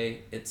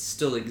TVA, it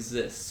still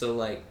exists. So,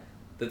 like,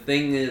 the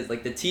thing is,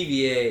 like, the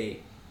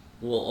TVA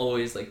will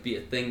always, like, be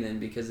a thing then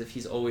because if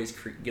he's always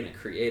gonna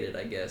create it,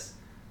 I guess.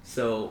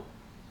 So,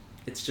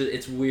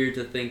 it's weird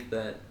to think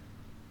that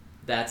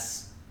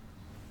that's...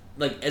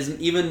 Like,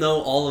 even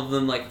though all of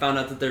them, like, found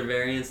out that they're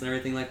variants and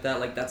everything like that,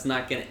 like, that's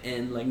not gonna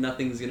end. Like,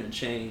 nothing's gonna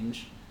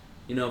change.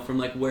 From,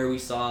 like, where we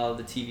saw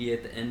the TV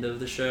at the end of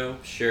the show.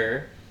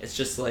 Sure. It's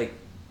just, like,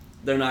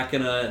 they're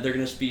gonna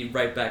just be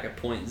right back at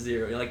point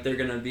 0. Like, they're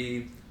gonna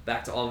be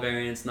back to all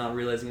variants, not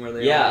realizing where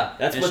they are. Yeah,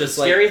 that's what the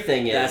scary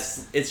thing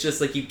is. It's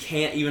just, like, you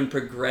can't even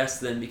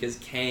progress then because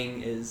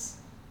Kang is,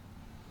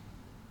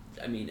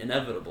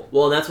 inevitable.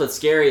 Well, and that's what's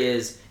scary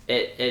is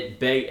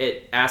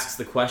it asks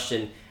the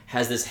question,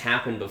 has this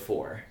happened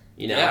before?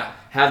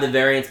 Have the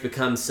variants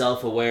become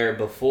self-aware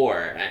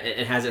before?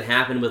 And has it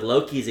happened with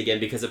Loki's again?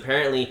 Because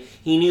apparently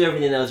he knew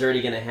everything that was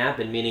already going to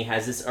happen, meaning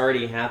has this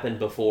already happened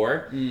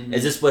before?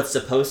 Is this what's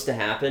supposed to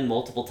happen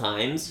multiple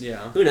times? Yeah.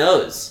 Who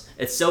knows?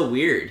 It's so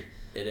weird.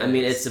 It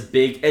is.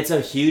 It's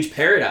a huge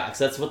paradox.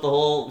 That's what the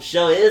whole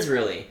show is,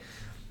 really.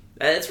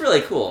 It's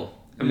really cool.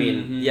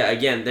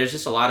 Again, there's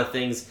just a lot of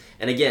things.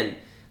 And again,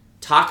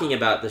 talking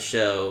about the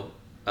show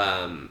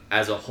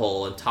as a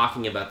whole and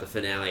talking about the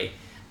finale,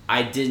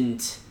 I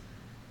didn't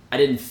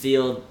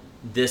feel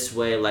this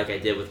way like I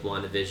did with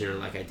WandaVision or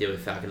like I did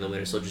with Falcon and the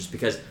Winter Soldier, just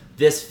because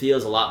this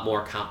feels a lot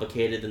more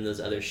complicated than those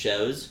other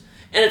shows.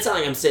 And it's not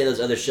like I'm saying those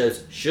other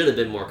shows should have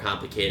been more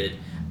complicated.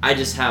 I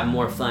just have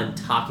more fun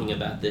talking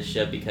about this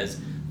show because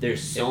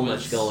there's so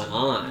much going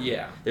on.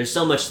 Yeah. There's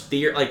so much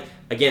like,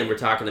 again, we're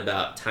talking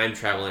about time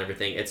travel and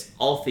everything. It's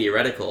all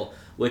theoretical,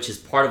 which is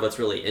part of what's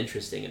really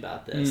interesting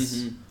about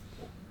this.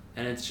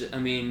 And it's just,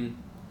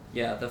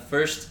 the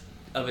first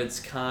of its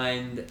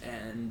kind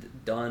and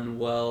done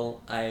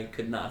well. I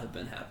could not have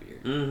been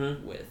happier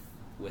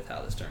with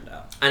how this turned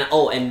out.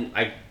 And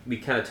we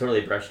kind of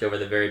totally brushed over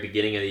the very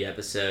beginning of the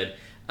episode,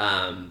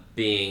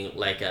 being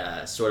like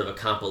a sort of a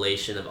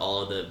compilation of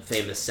all of the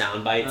famous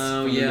sound bites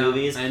from the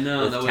movies. I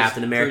know, with that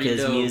Captain was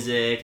America's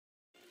music.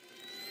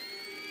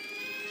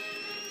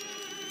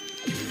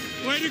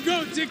 Way to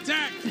go, Tic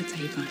Tac! That's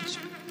how you punish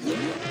her.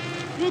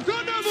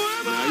 Wakanda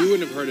forever! Nah, you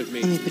wouldn't have heard of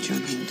me. Let me put you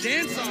on hold.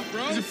 Dance off,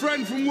 bro! He's a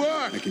friend from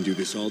work! I can do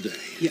this all day.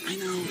 Yeah, I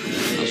know.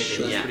 That's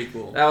pretty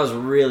cool. That was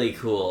really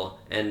cool.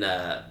 And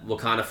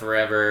Wakanda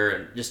Forever,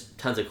 and just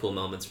tons of cool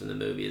moments from the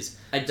movies.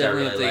 I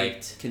definitely really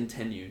liked.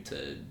 Continue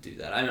to do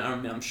that.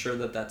 I'm sure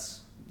that's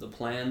the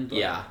plan,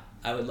 but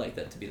I would like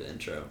that to be the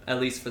intro, at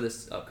least for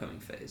this upcoming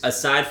phase.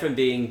 Aside from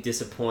being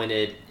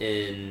disappointed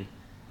in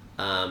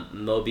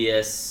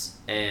Mobius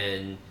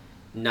and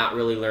not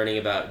really learning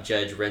about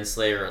Judge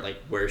Renslayer or like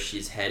where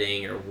she's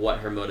heading or what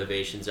her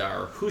motivations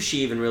are or who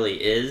she even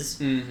really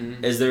is,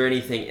 is there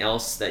anything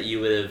else that you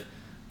would have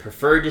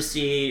preferred to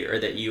see or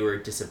that you were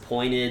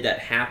disappointed that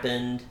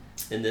happened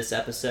in this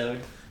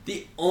episode?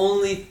 The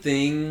only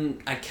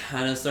thing I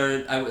kind of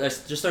started, I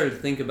just started to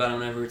think about it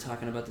whenever we were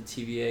talking about the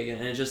TVA again,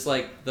 and it's just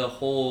like the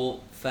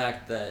whole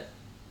fact that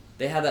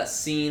they had that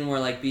scene where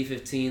like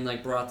B-15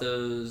 like brought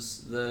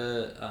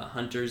the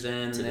hunters in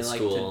and they like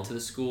to the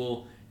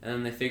school, and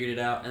then they figured it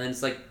out, and then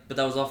it's like, but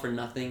that was all for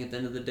nothing at the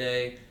end of the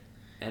day,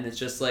 and it's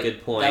just like,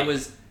 good point.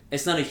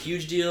 It's not a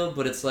huge deal,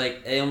 but it's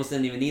like they almost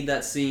didn't even need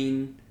that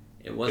scene.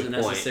 It wasn't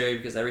necessary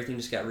because everything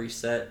just got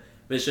reset.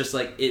 But it's just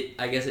like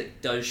I guess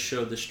it does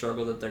show the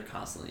struggle that they're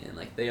constantly in.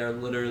 Like they are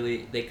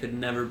literally, they could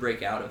never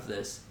break out of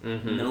this,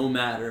 no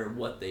matter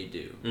what they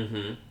do.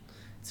 Mm-hmm.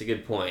 It's a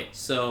good point.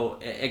 So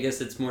I guess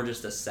it's more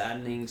just a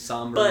saddening,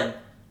 somber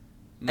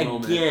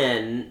moment.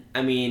 Again,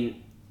 I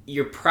mean,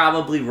 you're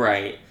probably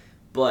right,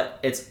 but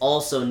it's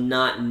also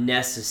not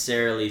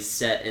necessarily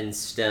set in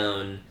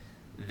stone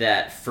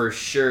that for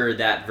sure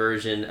that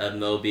version of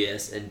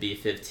Mobius and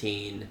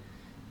B-15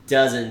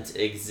 doesn't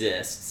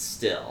exist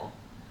still.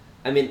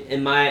 I mean,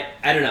 I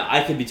don't know,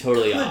 I could be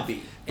totally off. Could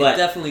be. But, it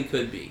definitely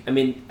could be. I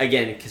mean,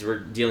 again, because we're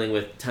dealing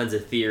with tons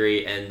of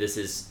theory, and this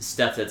is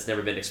stuff that's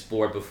never been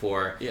explored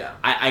before. Yeah.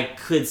 I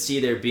could see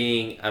there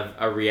being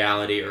a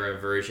reality or a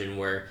version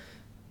where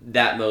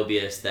that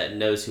Mobius that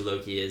knows who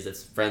Loki is,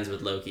 that's friends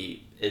with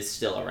Loki, is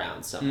still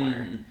around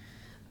somewhere.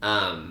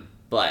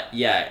 But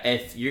yeah,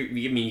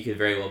 you could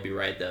very well be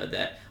right though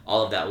that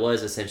all of that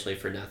was essentially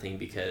for nothing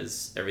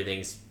because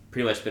everything's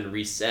pretty much been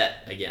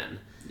reset again.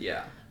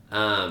 Yeah.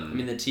 I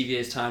mean, the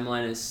TVA's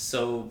timeline is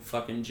so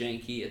fucking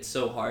janky. It's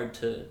so hard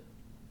to,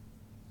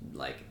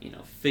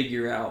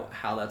 figure out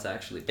how that's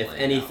actually playing If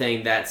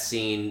anything, that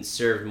scene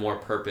served more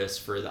purpose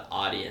for the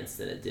audience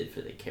than it did for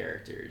the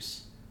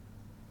characters.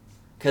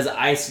 Because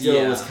I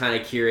still was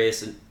kind of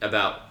curious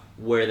about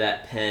where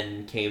that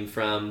pen came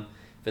from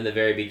the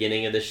very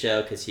beginning of the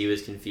show, because he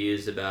was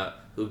confused about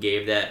who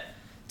gave that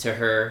to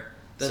her.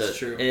 That's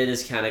true. It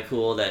is kind of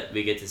cool that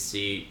we get to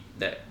see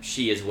that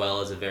she as well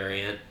is a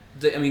variant.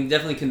 I mean,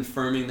 definitely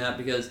confirming that,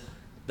 because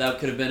that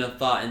could have been a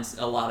thought in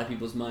a lot of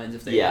people's minds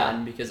if they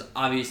hadn't, because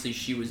obviously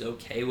she was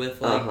okay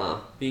with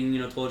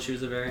being told she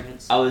was a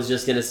variant. So. I was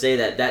just gonna say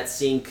that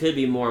scene could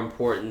be more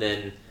important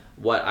than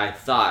what I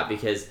thought,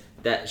 because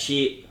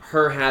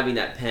her having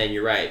that pen,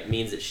 you're right,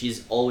 means that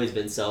she's always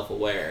been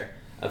self-aware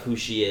of who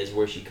she is,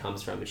 where she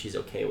comes from, and she's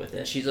okay with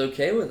it. She's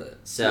okay with it,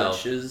 so,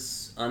 which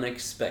is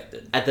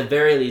unexpected. At the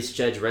very least,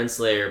 Judge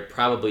Renslayer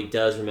probably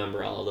does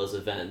remember all of those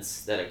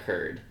events that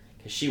occurred.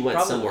 Because she went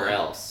somewhere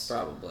else.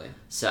 Probably.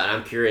 So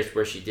I'm curious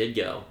where she did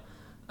go.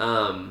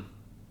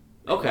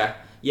 Okay.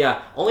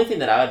 Yeah, only thing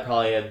that I would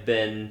probably have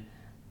been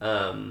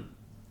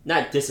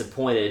not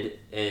disappointed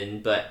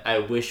in, but I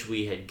wish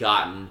we had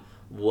gotten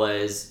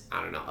was,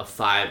 I don't know, a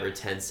 5 or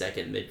 10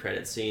 second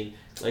mid-credit scene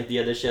like the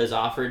other shows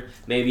offered.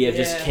 Maybe of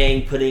just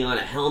Kang putting on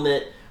a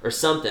helmet or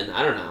something.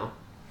 I don't know.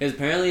 Because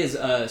apparently his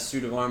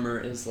suit of armor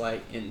is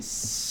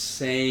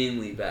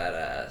insanely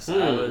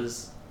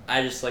badass.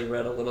 I just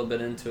read a little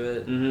bit into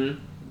it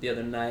the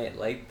other night.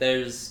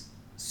 There's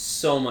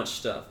so much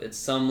stuff. It's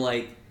some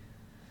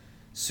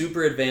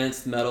super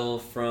advanced metal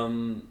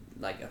from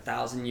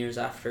 1,000 years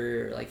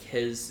after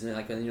his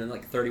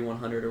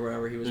 3100 or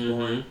wherever he was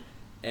born,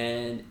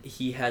 and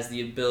he has the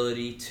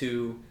ability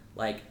to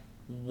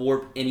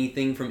warp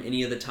anything from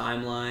any of the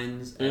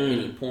timelines at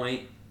any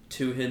point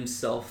to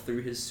himself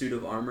through his suit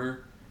of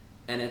armor,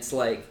 and it's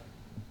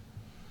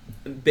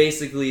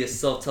basically a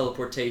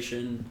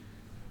self-teleportation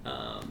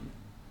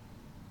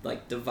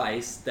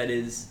device that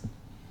is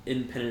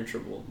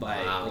impenetrable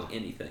by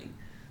anything.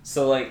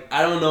 So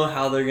I don't know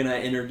how they're gonna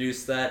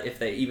introduce that, if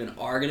they even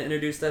are gonna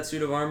introduce that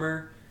suit of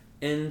armor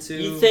into.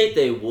 You think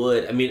they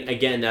would? I mean,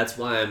 again, that's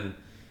why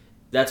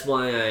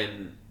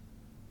I'm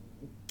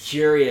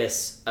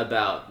curious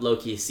about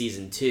Loki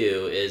season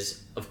 2.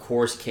 Is of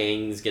course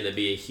Kang's gonna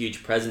be a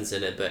huge presence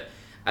in it, but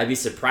I'd be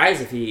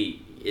surprised if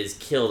he is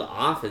killed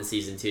off in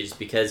season 2, just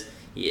because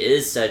he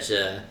is such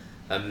a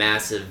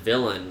massive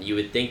villain. You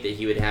would think that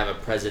he would have a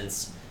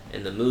presence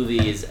in the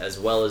movies as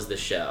well as the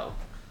show.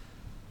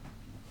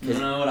 You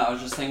know what I was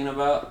just thinking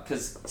about?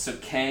 So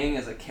Kang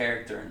is a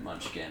character in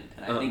Munchkin,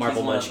 and I think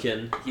Marvel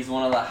Munchkin. He's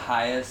one of the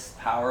highest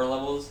power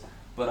levels,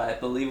 but I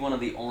believe one of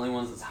the only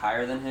ones that's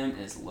higher than him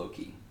is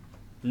Loki.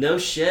 No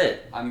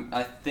shit.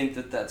 I think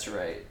that's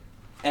right.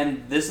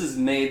 And this is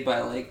made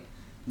by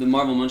the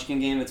Marvel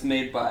Munchkin game. It's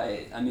made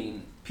by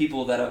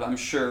people that have, I'm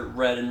sure,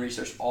 read and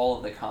researched all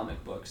of the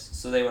comic books,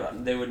 so they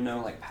would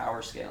know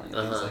power scaling and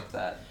things like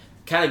that.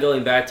 Kind of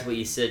going back to what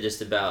you said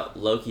just about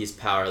Loki's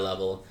power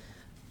level,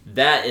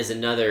 that is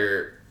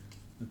another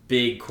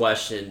big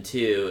question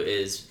too,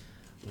 is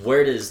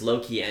where does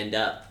Loki end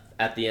up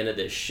at the end of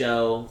this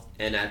show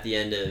and at the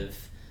end of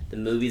the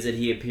movies that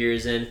he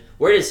appears in?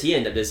 Where does he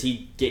end up? Does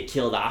he get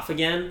killed off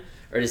again?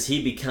 Or does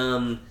he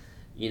become,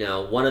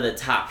 one of the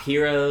top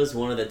heroes,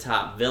 one of the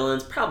top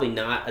villains? Probably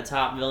not a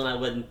top villain, I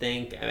wouldn't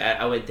think.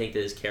 I wouldn't think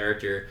that his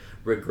character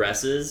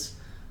regresses,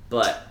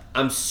 but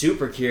I'm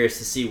super curious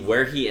to see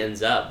where he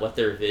ends up, what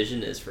their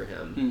vision is for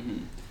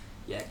him.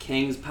 Yeah,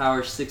 Kang's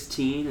power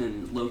 16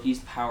 and Loki's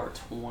power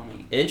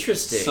 20.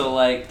 Interesting. So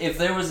like, if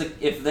there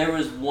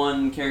was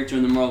one character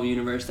in the Marvel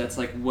universe that's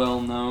like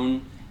well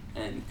known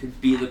and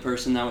could be the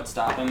person that would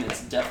stop him,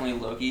 it's definitely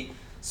Loki.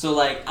 So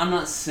like, I'm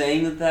not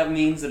saying that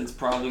means that it's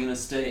probably gonna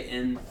stay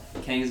in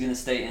Kang is gonna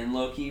stay in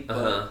Loki,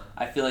 but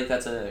I feel like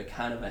that's a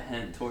kind of a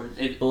hint toward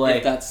it.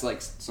 If that's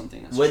like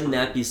something that's wouldn't true.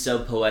 that be so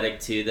poetic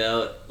too,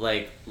 though?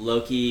 Like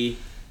Loki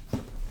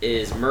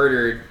is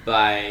murdered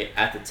by,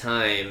 at the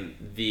time,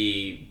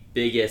 the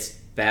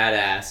biggest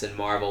badass in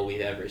Marvel we've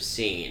ever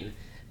seen,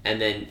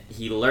 and then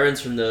he learns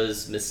from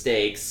those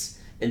mistakes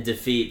and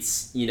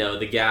defeats,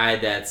 the guy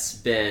that's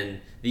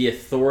been the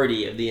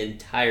authority of the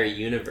entire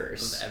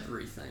universe. Of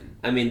everything.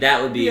 I mean,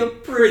 that would be a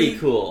pretty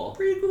cool.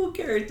 Pretty cool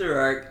character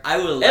arc. I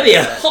would like That'd be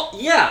that.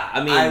 Yeah,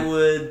 I mean... I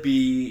would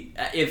be...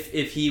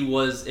 If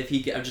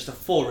he got just a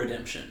full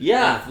redemption.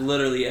 Yeah. Of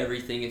literally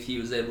everything, if he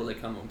was able to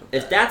come up with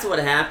If that's what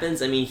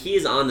happens, I mean,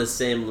 he's on the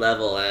same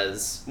level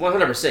as...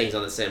 100% he's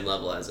on the same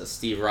level as a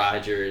Steve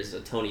Rogers, a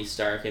Tony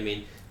Stark. I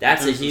mean,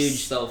 that's a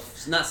huge...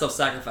 Not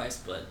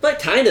self-sacrifice, but... But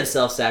kind of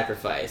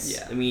self-sacrifice.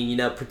 Yeah. I mean,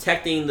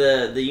 protecting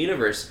the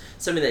universe.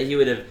 Something that he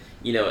would have,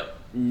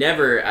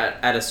 never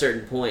at a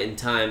certain point in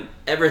time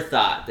ever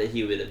thought that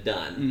he would have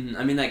done. Mm-hmm.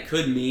 I mean, that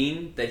could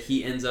mean that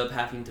he ends up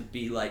having to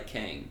be like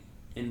Kang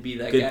and be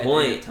that Good guy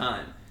point. at the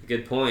time.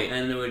 Good point.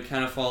 And it would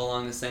kind of fall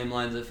along the same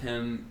lines of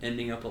him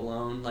ending up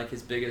alone, like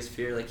his biggest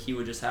fear. Like he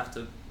would just have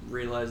to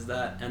realize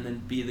that and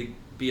then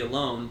be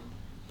alone,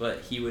 but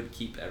he would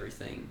keep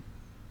everything.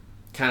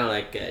 Kind of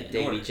like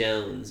Davy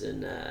Jones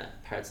in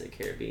Pirates of the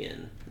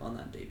Caribbean. Well,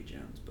 not Davy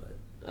Jones, but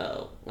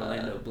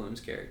Orlando Bloom's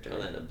character.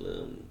 Orlando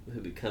Bloom,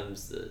 who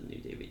becomes the new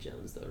Davy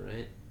Jones, though,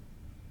 right?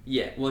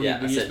 Yeah. Well, yeah,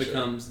 he just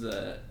becomes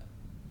the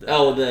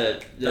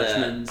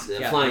Dutchman's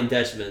captain. Flying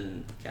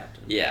Dutchman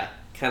Captain. Yeah,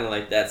 kind of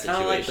like that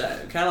situation.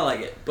 Kind of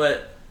like it,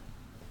 but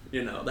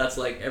that's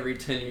like every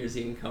 10 years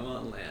he can come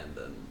on land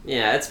and.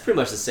 Yeah, it's pretty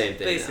much the same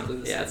thing. Basically,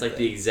 now. the same it's like thing.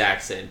 the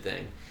exact same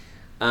thing.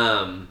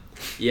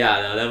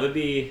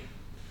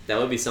 That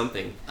would be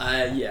something.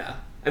 Yeah.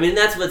 I mean,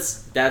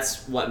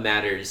 that's what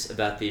matters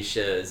about these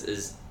shows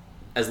is,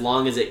 as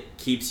long as it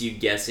keeps you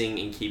guessing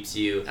and keeps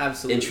you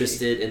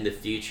interested in the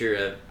future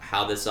of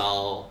how this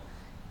all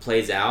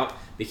plays out,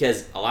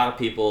 because a lot of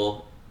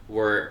people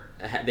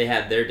they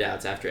had their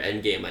doubts after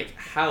Endgame, like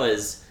how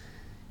is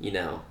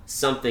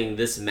something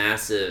this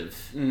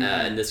massive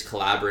and this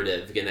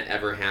collaborative gonna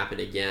ever happen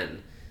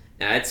again?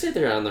 And I'd say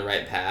they're on the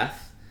right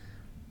path.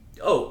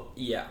 Oh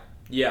yeah.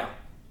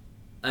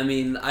 I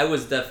mean, I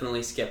was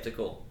definitely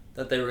skeptical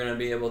that they were going to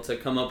be able to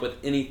come up with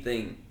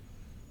anything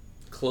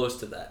close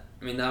to that.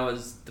 I mean, that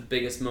was the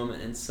biggest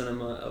moment in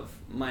cinema of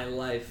my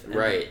life. And,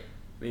 right.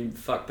 I mean,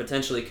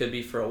 potentially could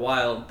be for a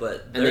while,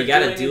 but they got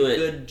to do a it.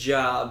 Good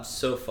job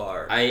so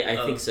far. I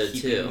think so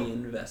too. Me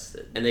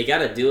invested. And they got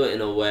to do it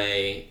in a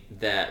way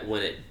that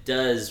when it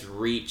does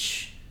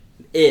reach,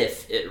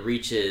 if it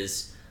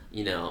reaches,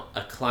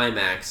 a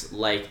climax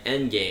like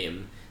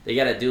Endgame, they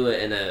got to do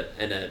it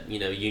in a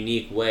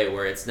unique way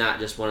where it's not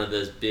just one of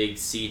those big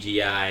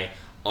CGI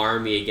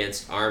army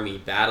against army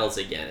battles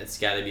again. It's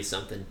got to be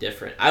something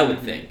different, I would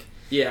think.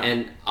 Yeah.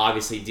 And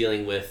obviously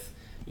dealing with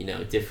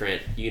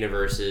different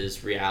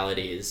universes,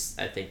 realities.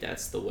 I think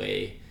that's the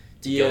way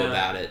to go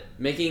about it.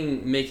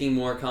 Making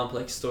more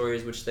complex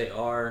stories, which they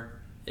are,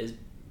 is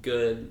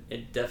good.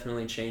 It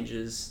definitely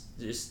changes.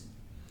 Just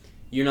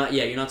you're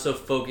not so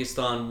focused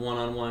on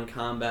one-on-one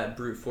combat,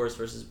 brute force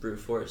versus brute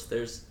force.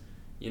 There's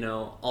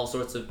all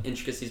sorts of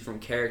intricacies from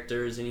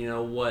characters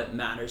and what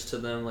matters to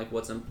them, like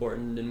what's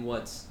important and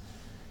what's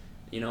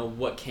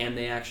what can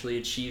they actually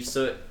achieve.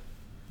 So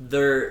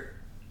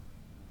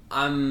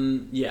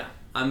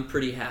I'm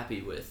pretty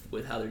happy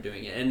with how they're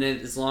doing it. And then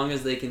as long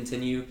as they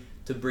continue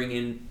to bring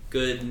in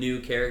good new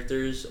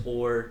characters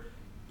or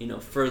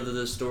further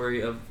the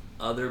story of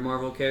other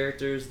Marvel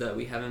characters that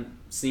we haven't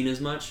seen as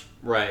much.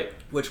 Right.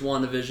 Which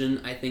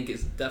WandaVision I think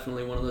is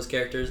definitely one of those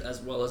characters, as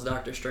well as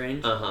Doctor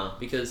Strange.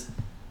 Because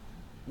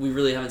we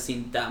really haven't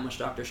seen that much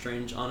Doctor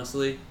Strange,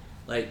 honestly.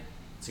 Like,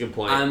 that's a good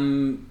point.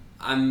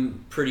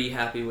 I'm pretty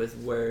happy with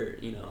where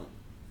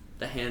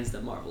the hands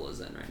that Marvel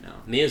is in right now.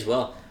 Me as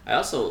well. I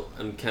also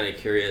am kind of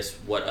curious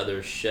what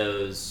other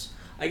shows.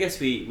 I guess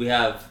we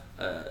have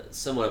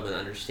somewhat of an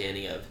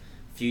understanding of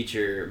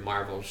future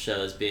Marvel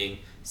shows being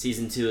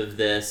season 2 of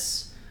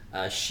this.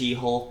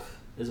 She-Hulk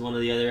is one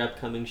of the other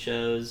upcoming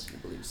shows. I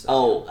believe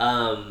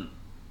so.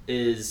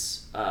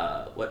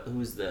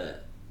 Who's the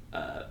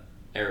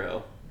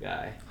Arrow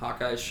guy?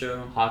 Hawkeye's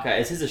show. Hawkeye.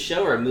 Is this a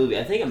show or a movie?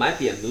 I think it might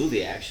be a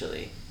movie,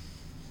 actually.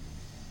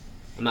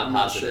 I'm not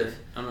positive.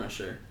 I'm not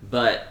sure.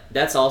 But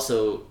that's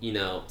also,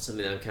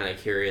 something I'm kind of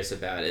curious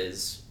about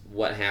is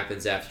what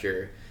happens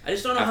after. I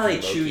just don't know how they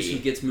Loki. choose who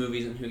gets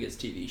movies and who gets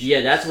TV shows.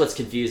 Yeah, that's what's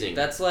confusing.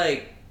 That's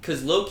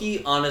because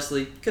Loki,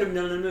 honestly, could have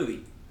been done in a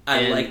movie.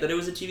 I like that it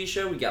was a TV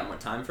show. We got more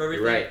time for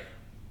everything. Right.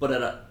 But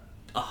at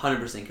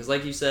 100%, because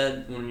like you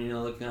said, when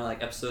looking at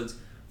like episodes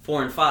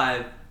 4 and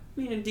 5, I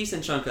mean, a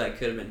decent chunk of that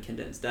could have been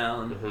condensed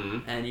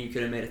down, and you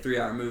could have made a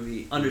 3-hour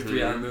movie, under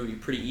 3-hour movie,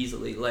 pretty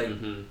easily. Like,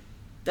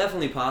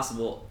 definitely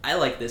possible. I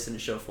like this in a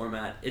show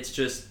format. It's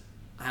just,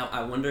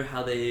 I wonder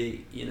how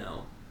they,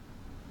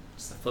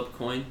 just a flip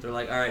coin. They're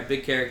like, all right,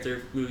 big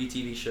character, movie,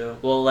 TV show.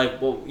 Well,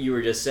 like what you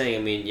were just saying,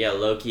 I mean, yeah,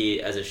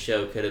 Loki as a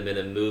show could have been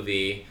a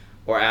movie,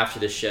 or after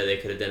the show they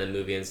could have done a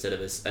movie instead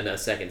of a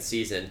second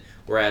season.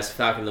 Whereas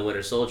Falcon and the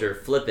Winter Soldier,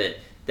 flip it,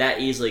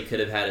 that easily could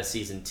have had a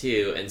season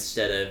 2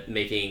 instead of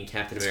making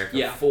Captain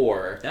America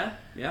 4.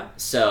 Yeah.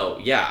 So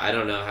yeah, I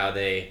don't know how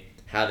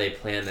they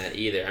plan that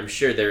either. I'm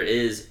sure there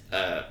is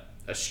a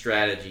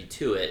strategy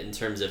to it in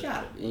terms of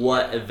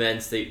what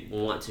events they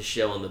want to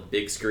show on the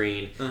big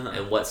screen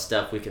and what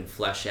stuff we can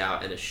flesh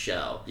out in a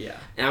show. Yeah.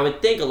 And I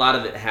would think a lot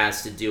of it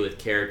has to do with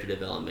character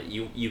development.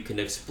 You can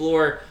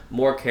explore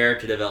more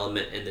character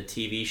development in the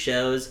TV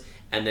shows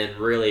and then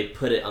really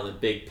put it on the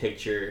big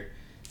picture,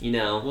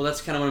 Well,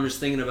 that's kind of what I'm just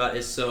thinking about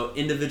is so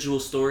individual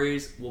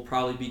stories will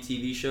probably be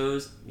TV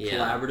shows,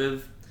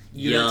 collaborative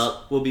units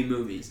will be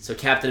movies. So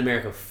Captain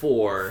America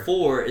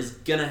 4 is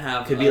gonna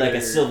have could be like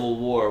a Civil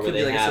War where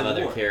they have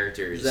other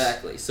characters.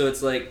 Exactly. So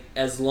it's like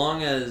as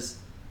long as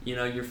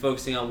you're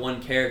focusing on one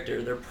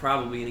character, they're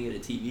probably gonna get a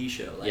TV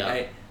show. Like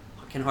I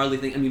can hardly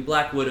think. I mean,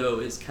 Black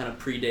Widow is kind of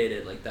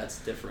predated. Like that's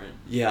different.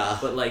 Yeah.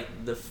 But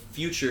like the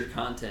future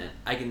content,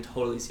 I can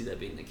totally see that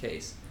being the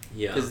case.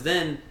 Yeah. Because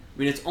then, I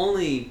mean, it's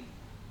only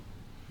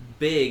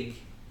big.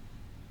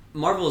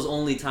 Marvel's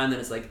only time that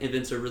it's like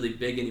events are really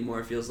big anymore.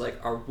 It feels like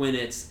are when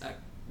it's a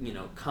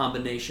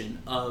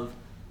combination of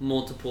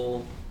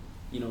multiple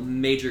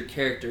major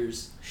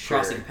characters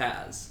crossing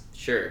paths.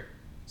 Sure.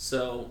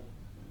 So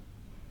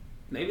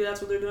maybe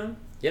that's what they're doing.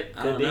 Yep.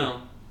 I don't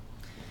know.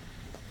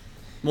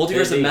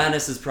 Multiverse of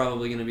Madness is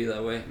probably going to be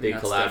that way. Big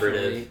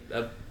collaborative.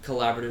 A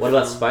collaborative. What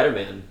about film.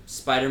 Spider-Man?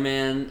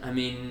 Spider-Man. I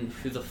mean,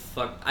 who the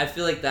fuck? I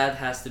feel like that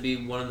has to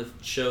be one of the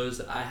shows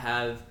that I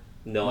have.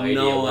 No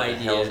idea. What the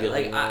hell's going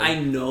like on. I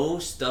know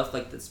stuff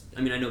like this.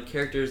 I mean, I know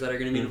characters that are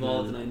going to be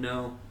involved, and I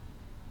know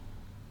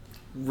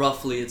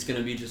roughly it's going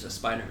to be just a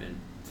Spider-Man.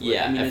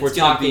 Yeah, I mean, if we're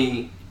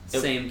talking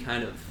same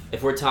kind of.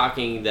 If we're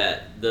talking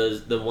that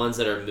the ones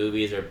that are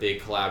movies are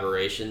big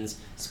collaborations,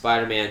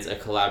 Spider-Man's a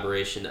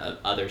collaboration of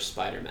other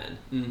Spider-Men.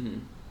 Mm-hmm.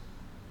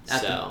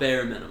 At the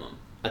bare minimum.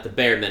 At the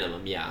bare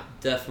minimum, yeah.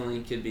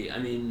 Definitely could be. I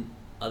mean,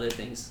 other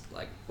things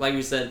like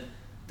we said.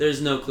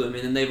 There's no clue. I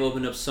mean, and they've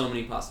opened up so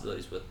many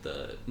possibilities with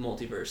the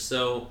multiverse.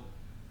 So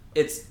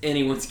it's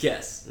anyone's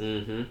guess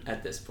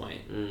at this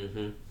point.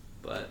 Mm-hmm.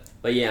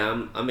 But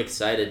yeah, I'm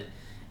excited.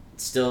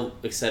 Still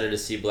excited to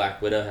see Black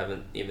Widow.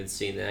 Haven't even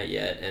seen that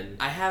yet, and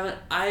I haven't.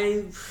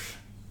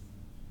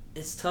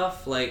 It's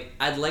tough. Like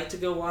I'd like to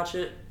go watch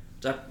it.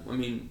 I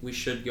mean, we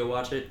should go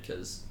watch it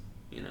because.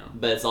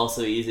 But it's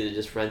also easy to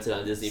just rent it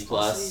on Disney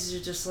Plus. It's easy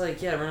to just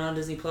rent on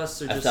Disney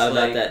Plus. Or I've thought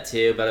about that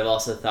too, but I've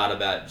also thought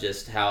about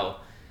just how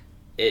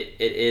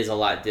it is a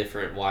lot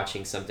different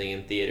watching something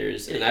in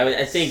theaters. And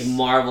I think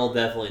Marvel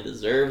definitely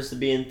deserves to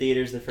be in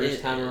theaters the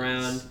first time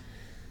around.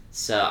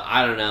 So,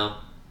 I don't know.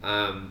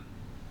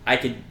 I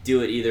could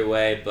do it either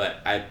way,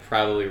 but I'd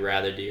probably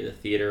rather do the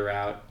theater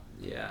route.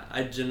 Yeah,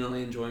 I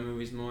generally enjoy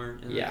movies more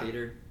in the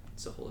theater.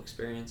 It's a whole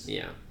experience.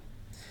 Yeah.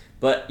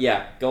 But,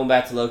 yeah, going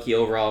back to Loki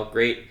overall,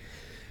 great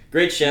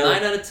show.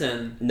 9 out of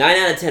 10. 9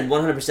 out of 10,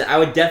 100%. I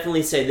would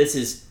definitely say this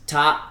is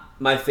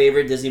my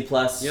favorite Disney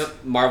Plus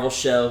Marvel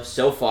show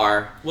so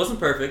far. Wasn't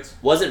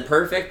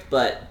perfect,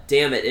 but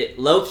damn it,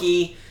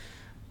 Loki.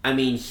 I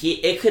mean,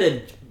 it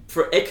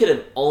could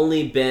have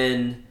only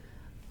been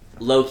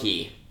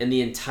Loki in the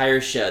entire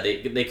show.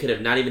 They could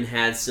have not even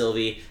had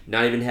Sylvie,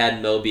 not even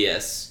had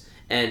Mobius,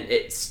 and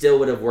it still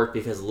would have worked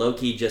because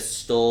Loki just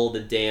stole the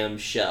damn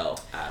show.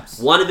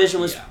 Absolutely.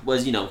 WandaVision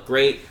was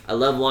great. I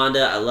love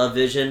Wanda. I love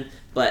Vision.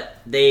 But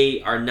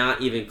they are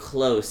not even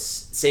close.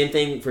 Same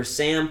thing for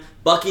Sam.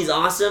 Bucky's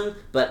awesome,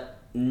 but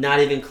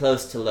not even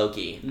close to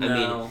Loki. No. I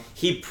mean,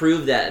 he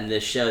proved that in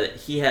this show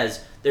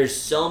that there's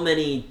so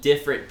many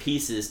different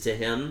pieces to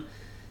him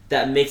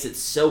that makes it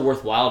so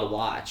worthwhile to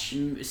watch.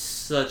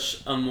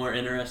 Such a more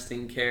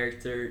interesting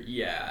character.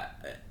 Yeah.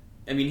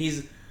 I mean,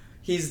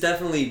 he's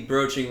definitely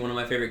broaching one of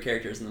my favorite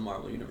characters in the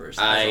Marvel Universe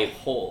as a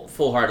whole.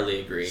 Full-heartedly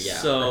agree, yeah.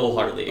 So,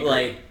 wholeheartedly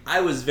agree. I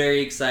was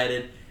very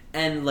excited.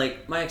 And,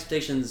 my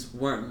expectations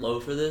weren't low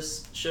for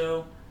this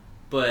show,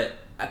 but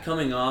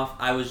coming off,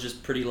 I was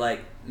just pretty,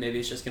 maybe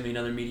it's just going to be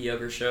another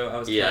mediocre show. I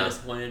was kind of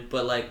disappointed,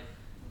 but,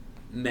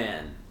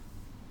 man,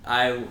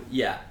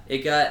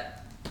 it got...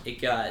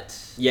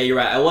 Yeah, you're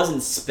right. I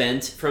wasn't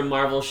spent from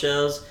Marvel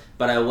shows,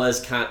 but I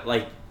was kind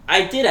of,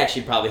 I did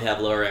actually probably have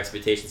lower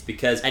expectations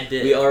because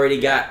we already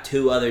got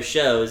 2 other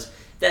shows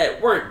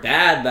that weren't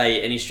bad by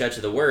any stretch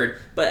of the word,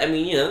 but, I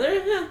mean,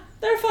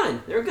 they're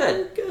fine. They're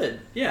good. They're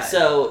good. Yeah.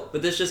 So,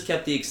 but this just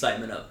kept the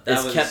excitement up.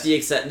 Kept the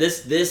excitement.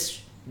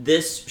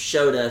 This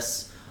showed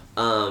us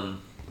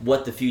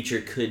what the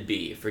future could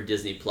be for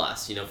Disney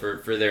Plus.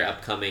 For their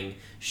upcoming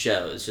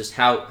shows. Just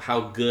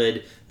how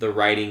good the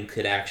writing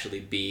could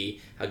actually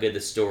be. How good the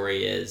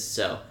story is.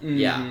 So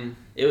yeah,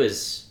 it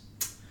was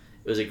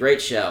a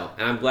great show,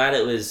 and I'm glad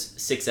it was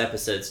 6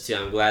 episodes too.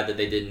 I'm glad that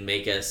they didn't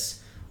make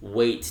us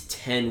wait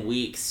 10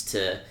 weeks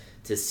to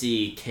to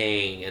see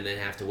Kang and then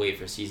have to wait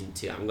for season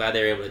 2. I'm glad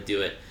they were able to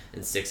do it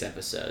in 6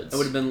 episodes. It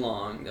would have been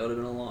long. That would have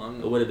been a long.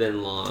 It would have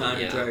been long. Time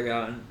to drag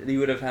out. You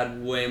would have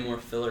had way more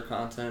filler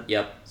content.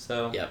 Yep.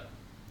 So.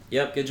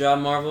 Yep. Good job,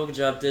 Marvel. Good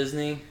job,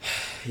 Disney.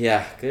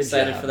 Yeah. Good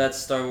Excited job. for that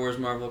Star Wars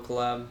Marvel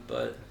collab,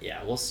 but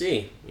yeah, we'll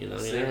see. You know,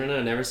 you never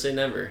know. Never say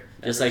never.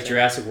 Just Never like say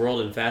Jurassic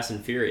World and Fast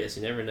and Furious,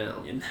 you never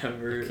know. you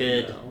never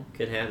Could know.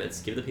 could have it.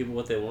 Give the people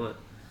what they want.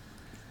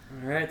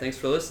 All right. Thanks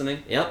for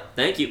listening. Yep.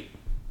 Thank you.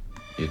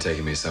 You're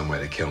taking me somewhere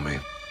to kill me.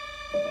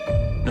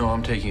 No,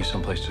 I'm taking you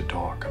someplace to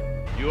talk.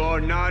 You are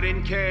not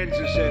in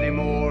Kansas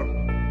anymore.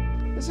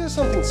 Is there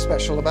something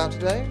special about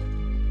today?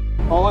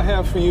 All I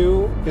have for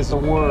you is a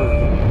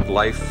word.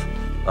 Life,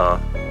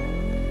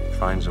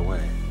 finds a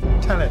way.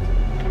 Tell it.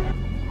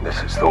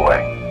 This is the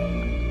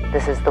way.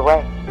 This is the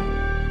way.